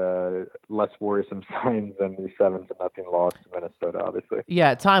 and less worrisome signs than the 7-0 loss to Minnesota, obviously.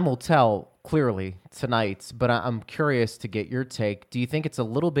 Yeah, time will tell clearly tonight, but I'm curious to get your take. Do you think it's a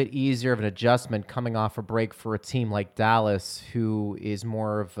little bit easier of an adjustment coming off a break for a team like Dallas, who is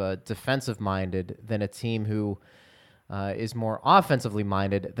more of defensive-minded, than a team who is more offensively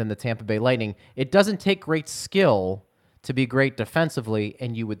minded than the Tampa Bay Lightning? It doesn't take great skill to be great defensively,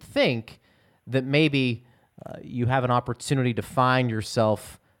 and you would think that maybe you have an opportunity to find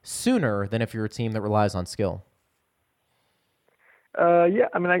yourself sooner than if you're a team that relies on skill. Yeah,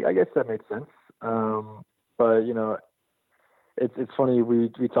 I mean, I guess that makes sense. But it's funny.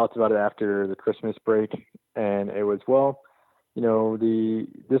 We talked about it after the Christmas break, and it was,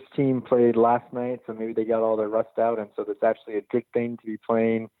 this team played last night, so maybe they got all their rust out, and so that's actually a good thing to be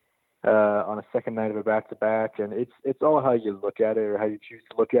playing on a second night of a back-to-back. And it's all how you look at it or how you choose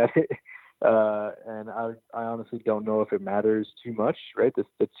to look at it. And I honestly don't know if it matters too much, right?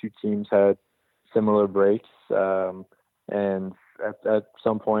 The two teams had similar breaks, and at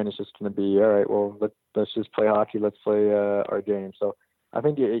some point it's just going to be, all right, well, let's just play hockey. Let's play our game. So I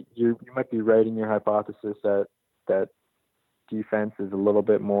think you might be right in your hypothesis that defense is a little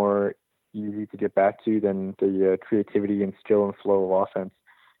bit more easy to get back to than the creativity and skill and flow of offense.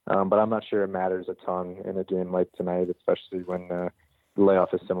 But I'm not sure it matters a ton in a game like tonight, especially when the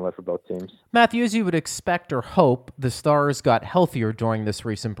layoff is similar for both teams. Matthew, as you would expect or hope, the Stars got healthier during this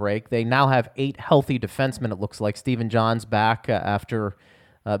recent break. They now have 8 healthy defensemen, it looks like. Stephen John's back after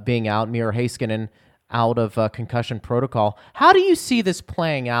being out. Miro Heiskanen out of concussion protocol. How do you see this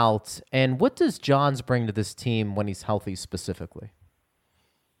playing out, and what does Johns bring to this team when he's healthy specifically?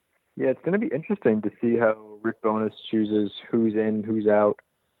 Yeah, it's going to be interesting to see how Rick Bowness chooses who's in, who's out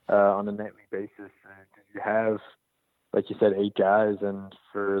on a nightly basis. You have, like you said, 8 guys, and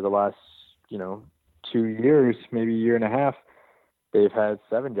for the last, 2 years, maybe a year and a half, they've had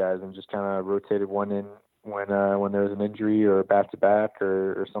 7 guys and just kind of rotated one in when there was an injury or a back-to-back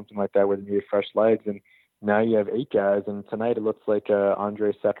or something like that where they needed fresh legs. And now you have 8 guys, and tonight it looks like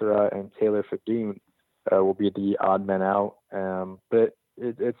Andre Sekera and Taylor Fedun will be the odd men out. But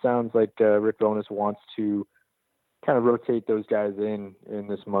it sounds like Rick Bowness wants to kind of rotate those guys in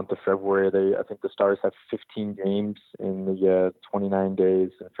this month of February. I think the Stars have 15 games in the 29 days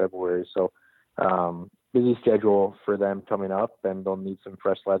in February. So busy schedule for them coming up, and they'll need some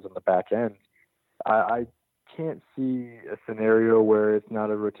fresh legs on the back end. I can't see a scenario where it's not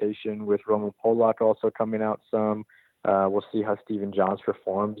a rotation with Roman Polak also coming out some. We'll see how Stephen Johns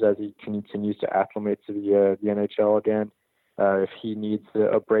performs as he continues to acclimate to the NHL again. If he needs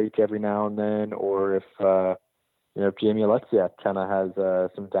a break every now and then, or if Jamie Alexiak kind of has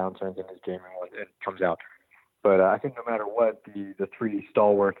some downturns in his game and it comes out. But I think no matter what, the 3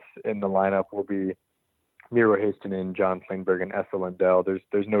 stalwarts in the lineup will be Miro Heiskanen, John Klingberg, and Esa Lindell.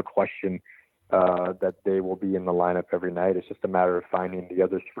 There's no question that they will be in the lineup every night. It's just a matter of finding the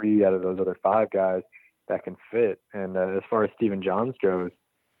other 3 out of those other 5 guys that can fit. And as far as Stephen Johns goes,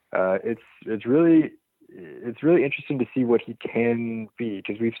 it's really interesting to see what he can be,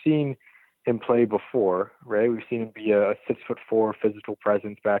 because we've seen him play before, right? We've seen him be a 6'4" physical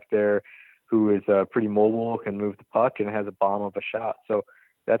presence back there, who is pretty mobile, can move the puck, and has a bomb of a shot. So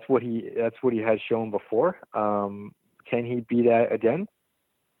that's what he has shown before. Can he be that again?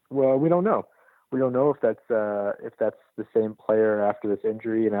 Well, we don't know. We don't know if that's the same player after this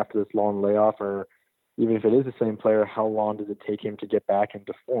injury and after this long layoff, or even if it is the same player, how long does it take him to get back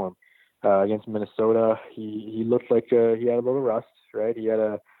into form? Against Minnesota, he looked like he had a little rust, right? He had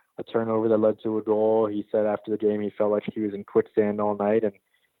a turnover that led to a goal. He said after the game he felt like he was in quicksand all night,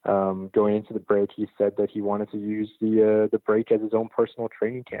 and going into the break he said that he wanted to use the break as his own personal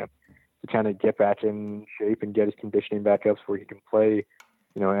training camp to kind of get back in shape and get his conditioning back up so where he can play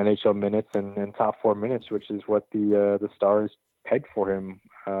NHL minutes and top 4 minutes, which is what the Stars pegged for him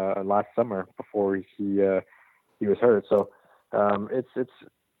last summer before he was hurt. So it's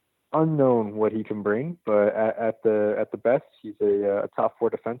unknown what he can bring, but at the best, he's a top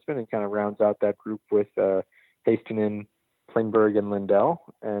 4 defenseman, and kind of rounds out that group with Heiskanen, Klingberg and Lindell,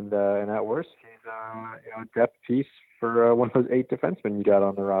 and at worst, he's a depth piece for one of those 8 defensemen you got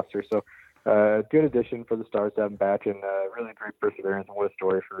on the roster. So, good addition for the Stars to have him back, and really great perseverance, and what a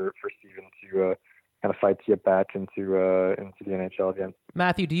story for Steven to kind of fight to get back into the NHL again.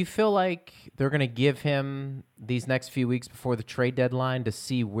 Matthew, do you feel like they're going to give him these next few weeks before the trade deadline to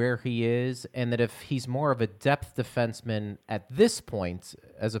see where he is, and that if he's more of a depth defenseman at this point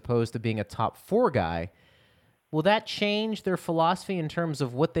as opposed to being a top 4 guy, will that change their philosophy in terms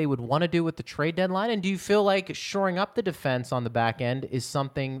of what they would want to do with the trade deadline? And do you feel like shoring up the defense on the back end is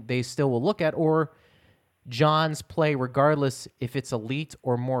something they still will look at, or John's play, regardless if it's elite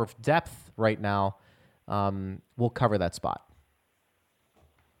or more of depth right now, will cover that spot?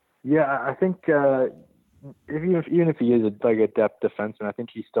 Yeah, I think even if he is a depth defenseman, I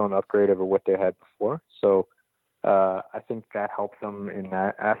think he's still an upgrade over what they had before. So I think that helps them in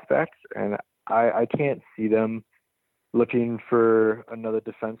that aspect. And I can't see them looking for another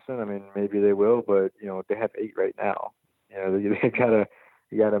defenseman. I mean, maybe they will, but they have 8 right now. You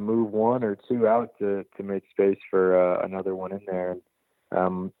gotta move 1 or 2 out to make space for another one in there.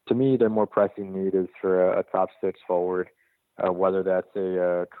 To me, their more pressing need is for a top 6 forward, whether that's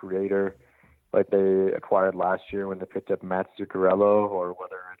a creator like they acquired last year when they picked up Matt Zuccarello, or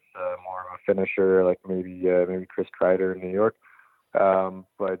whether it's more of a finisher like maybe Chris Kreider in New York.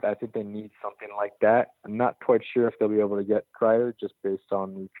 But I think they need something like that. I'm not quite sure if they'll be able to get Kreider just based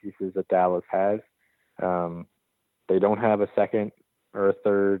on the pieces that Dallas has. They don't have a 2nd or a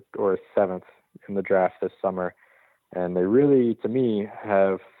 3rd or a 7th in the draft this summer. And they really, to me,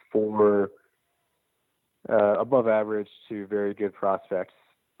 have 4 above average to very good prospects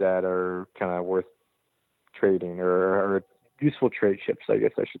that are kind of worth trading or useful trade chips, I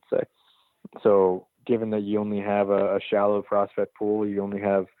guess I should say. So given that you only have a shallow prospect pool, you only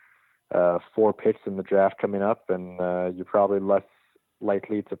have 4 picks in the draft coming up, and you're probably less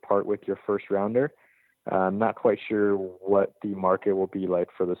likely to part with your first rounder. I'm not quite sure what the market will be like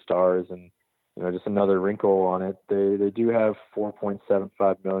for the Stars, and just another wrinkle on it. They do have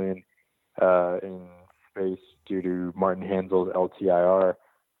 $4.75 million in space due to Martin Hanzel's LTIR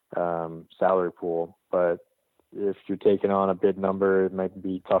salary pool, but if you're taking on a bid number, it might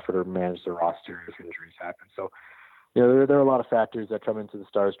be tougher to manage the roster if injuries happen. So, there are a lot of factors that come into the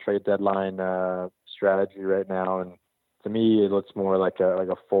Stars trade deadline strategy right now, and to me, it looks more like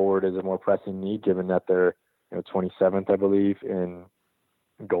a forward is a more pressing need, given that they're 27th, I believe, in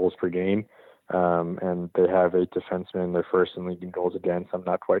goals per game. And they have 8 defensemen. They're first in league in goals against. I'm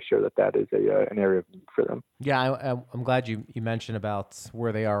not quite sure that is an area of need for them. Yeah, I'm glad you mentioned about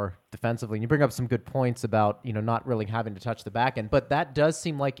where they are defensively. And you bring up some good points about not really having to touch the back end. But that does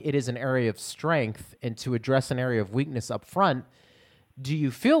seem like it is an area of strength. And to address an area of weakness up front, do you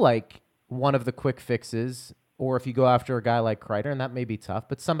feel like one of the quick fixes, or if you go after a guy like Kreider, and that may be tough,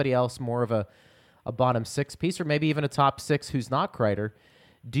 but somebody else more of a bottom 6 piece, or maybe even a top 6 who's not Kreider,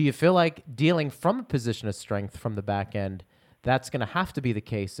 do you feel like dealing from a position of strength from the back end, that's going to have to be the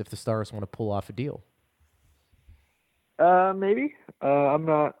case if the Stars want to pull off a deal? Maybe. I'm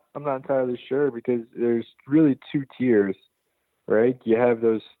not entirely sure, because there's really 2 tiers, right? You have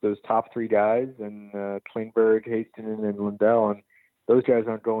those top 3 guys, and Klingberg, Hastings, and Lindell, and those guys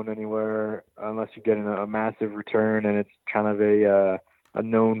aren't going anywhere unless you're getting a massive return, and it's kind of a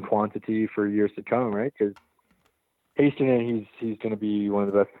known quantity for years to come, right? Because Hastings, he's going to be one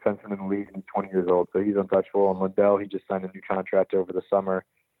of the best defensemen in the league, and he's 20 years old, so he's untouchable. And Lindell, he just signed a new contract over the summer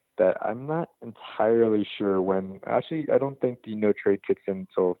that I'm not entirely sure when. Actually, I don't think the no trade kicks in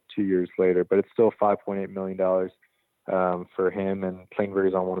until 2 years later, but it's still $5.8 million for him. And Klingberg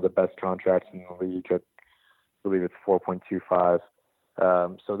is on one of the best contracts in the league. I believe it's 4.25.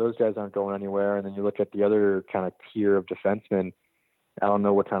 So those guys aren't going anywhere. And then you look at the other kind of tier of defensemen. I don't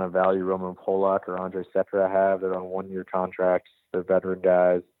know what kind of value Roman Polak or Andre Sekera have. They're on 1-year contracts. They're veteran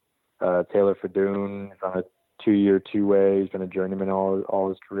guys. Taylor Fedun is on a 2-year, 2-way. He's been a journeyman all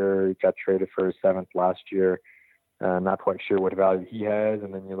his career. He got traded for his 7th last year. Not quite sure what value he has.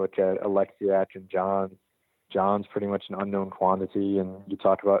 And then you look at Alexiak and John. John's pretty much an unknown quantity. And you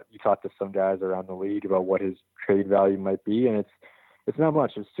talk to some guys around the league about what his trade value might be, and it's not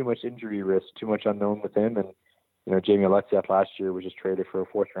much. There's too much injury risk, too much unknown with him. And Jamie Alexiak last year was just traded for a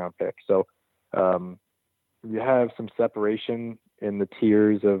 4th-round pick. So you have some separation in the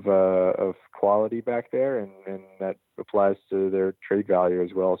tiers of quality back there, and that applies to their trade value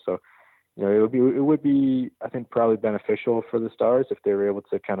as well. So it would be I think probably beneficial for the Stars if they were able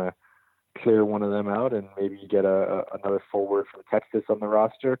to kind of clear one of them out and maybe get another forward from Texas on the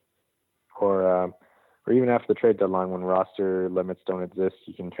roster, or even after the trade deadline when roster limits don't exist,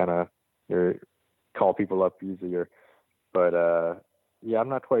 you can kind of call people up easier. But yeah, I'm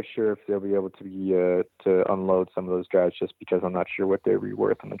not quite sure if they'll be able to unload some of those guys just because I'm not sure what they're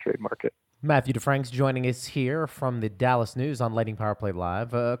worth on the trade market. Matthew DeFrank's joining us here from the Dallas News on Lightning Power Play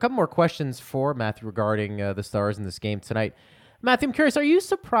Live. A couple more questions for Matthew regarding the Stars in this game tonight. Matthew, I'm curious, are you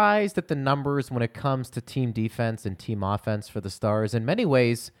surprised at the numbers when it comes to team defense and team offense for the Stars? In many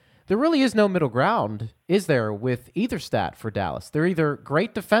ways, there really is no middle ground, is there, with either stat for Dallas? They're either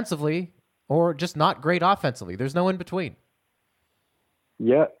great defensively or just not great offensively. There's no in between.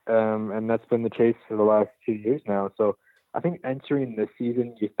 Yeah, and that's been the case for the last 2 years now. So I think entering this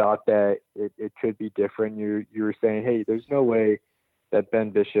season, you thought that it could be different. You were saying, hey, there's no way that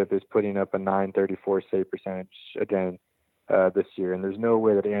Ben Bishop is putting up a .934 save percentage again this year, and there's no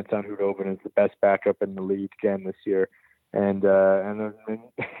way that Anton Khudobin is the best backup in the league again this year. And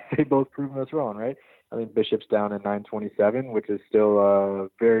they both proven us wrong, right? I think Bishop's down at .927, which is still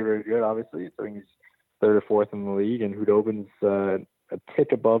very, very good, obviously. I think he's third or fourth in the league, and Khudobin's a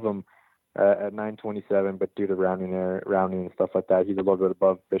tick above him at .927, but due to rounding and stuff like that, he's a little bit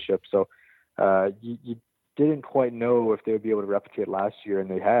above Bishop. So you didn't quite know if they would be able to replicate last year, and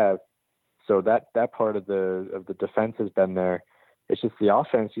they have. So that part of the defense has been there. It's just the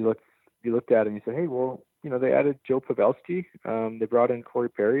offense. You looked at it and you said, hey, well, they added Joe Pavelski. They brought in Corey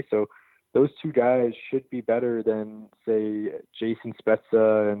Perry. So those two guys should be better than, say, Jason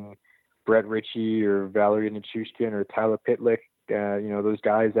Spezza and Brett Ritchie or Valerie Nichushkin or Tyler Pitlick. Those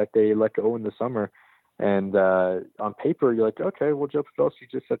guys that they let go in the summer. And on paper, you're like, okay, well, Joe Pavelski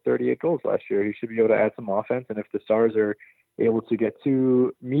just had 38 goals last year. He should be able to add some offense. And if the Stars are able to get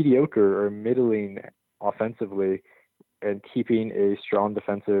too mediocre or middling offensively and keeping a strong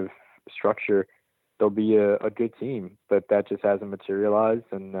defensive structure, they'll be a good team. But that just hasn't materialized.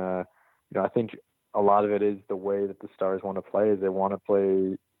 And, I think a lot of it is the way that the Stars want to play. Is they want to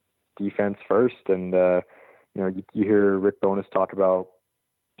play defense first. And, you hear Rick Bowness talk about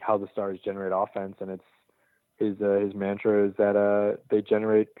how the Stars generate offense, and it's his mantra is that they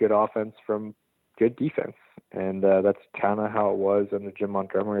generate good offense from good defense, and that's kind of how it was under Jim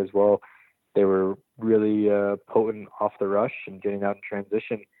Montgomery as well. They were really potent off the rush and getting out in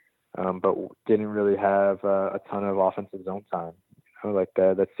transition, but didn't really have a ton of offensive zone time. Like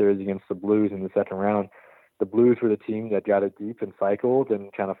that series against the Blues in the second round. The Blues were the team that got it deep and cycled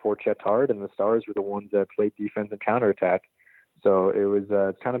and kind of forechecked hard, and the Stars were the ones that played defense and counterattack. So it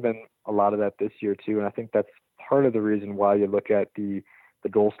was kind of been a lot of that this year too, and I think that's part of the reason why you look at the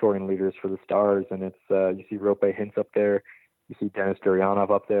goal scoring leaders for the Stars, and it's you see Rope Hintz up there, you see Denis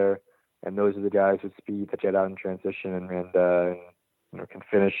Gurianov up there, and those are the guys with speed that get out in transition and can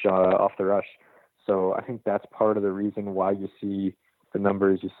finish off the rush. So I think that's part of the reason why you see the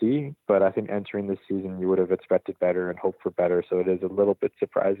numbers you see, but I think entering this season you would have expected better and hoped for better. So it is a little bit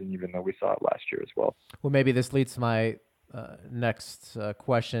surprising, even though we saw it last year as well. Well, maybe this leads to my next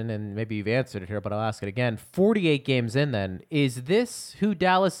question, and maybe you've answered it here, but I'll ask it again. 48 games in then, is this who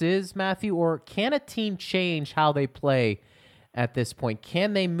Dallas is, Matthew, or can a team change how they play at this point?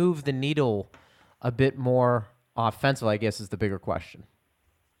 Can they move the needle a bit more offensively, I guess is the bigger question.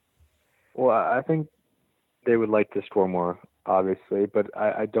 Well, I think they would like to score more, obviously, but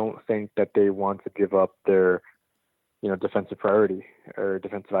I don't think that they want to give up their, defensive priority or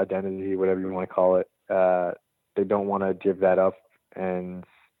defensive identity, whatever you want to call it. They don't want to give that up and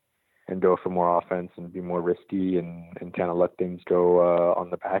go for more offense and be more risky and kind of let things go on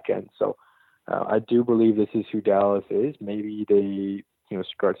the back end. So I do believe this is who Dallas is. Maybe they,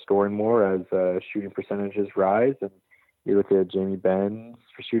 start scoring more as shooting percentages rise, and you look at Jamie Benn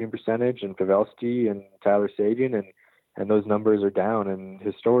for shooting percentage and Pavelski and Tyler Seguin, and those numbers are down. And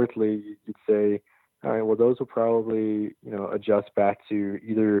historically, you'd say, all right, well, those will probably, adjust back to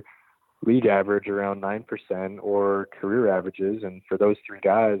either league average around 9% or career averages. And for those three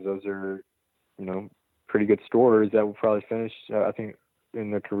guys, those are, pretty good scorers that will probably finish, I think,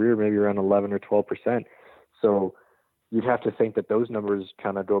 in their career maybe around 11 or 12%. So you'd have to think that those numbers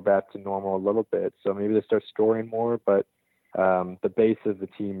kind of go back to normal a little bit. So maybe they start scoring more, but the base of the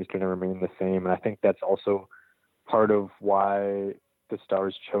team is going to remain the same. And I think that's also part of why the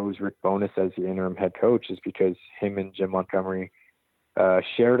Stars chose Rick Bowness as the interim head coach, is because him and Jim Montgomery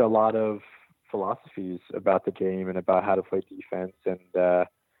shared a lot of philosophies about the game and about how to play defense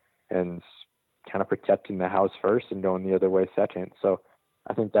and kind of protecting the house first and going the other way second. So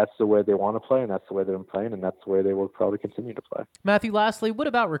I think that's the way they want to play, and that's the way they've been playing, and that's the way they will probably continue to play. Matthew, lastly, what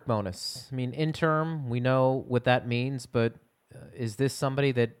about Rick Bowness? I mean, interim, we know what that means, but is this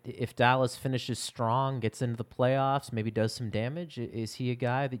somebody that if Dallas finishes strong, gets into the playoffs, maybe does some damage? Is he a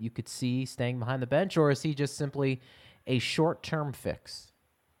guy that you could see staying behind the bench, or is he just simply a short-term fix?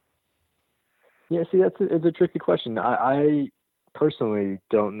 Yeah, see, it's a tricky question. I personally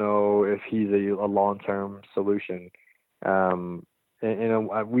don't know if he's a long-term solution.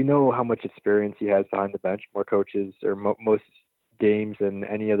 We know how much experience he has behind the bench. More coaches or most games than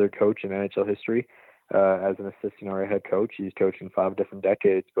any other coach in NHL history. As an assistant or a head coach, he's coached in 5 different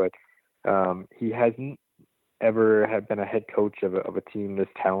decades, but he hasn't ever been a head coach of a team this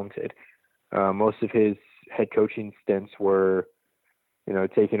talented. Most of his head coaching stints were,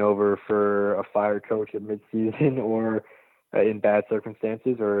 taking over for a fired coach at midseason or in bad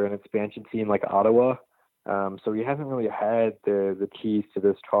circumstances or an expansion team like Ottawa. So he hasn't really had the keys to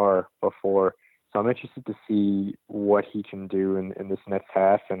this car before. So I'm interested to see what he can do in this next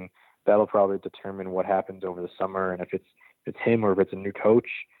half, and that'll probably determine what happens over the summer and if it's him or if it's a new coach.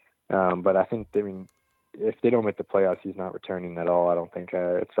 But I think, if they don't make the playoffs, he's not returning at all. I don't think,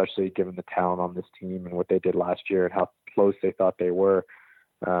 especially given the talent on this team and what they did last year and how close they thought they were.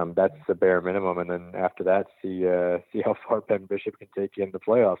 That's the bare minimum. And then after that, see how far Ben Bishop can take you in the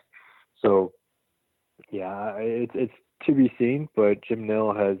playoffs. So, yeah, it's to be seen. But Jim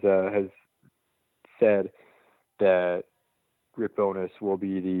Nill has said that Rick Bowness will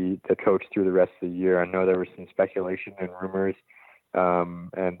be the coach through the rest of the year. I know there was some speculation and rumors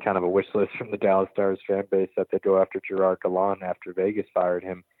and kind of a wish list from the Dallas Stars fan base that they go after Gerard Gallant after Vegas fired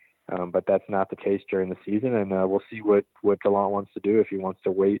him. But that's not the case during the season, and we'll see what Gallant wants to do, if he wants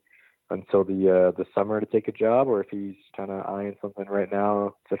to wait until the summer to take a job, or if he's kind of eyeing something right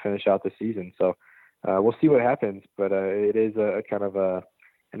now to finish out the season. So we'll see what happens, but it is a kind of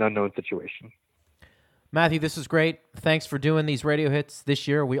an unknown situation. Matthew, this is great. Thanks for doing these radio hits this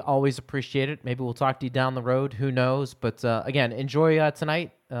year. We always appreciate it. Maybe we'll talk to you down the road. Who knows? But again, enjoy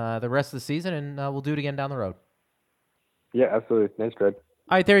tonight, the rest of the season, and we'll do it again down the road. Yeah, absolutely. Thanks, Greg.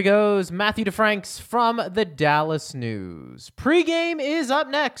 All right, there he goes. Matthew DeFranks from the Dallas News. Pre-game is up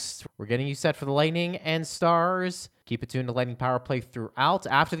next. We're getting you set for the Lightning and Stars. Keep it tuned to Lightning Power Play throughout.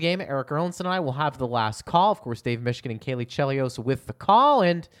 After the game, Eric Erlandson and I will have the last call. Of course, Dave Michigan and Kaylee Chelios with the call,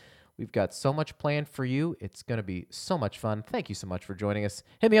 and we've got so much planned for you. It's going to be so much fun. Thank you so much for joining us.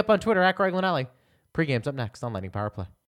 Hit me up on Twitter at Greg Linelli. Pre-game's up next on Lightning Power Play.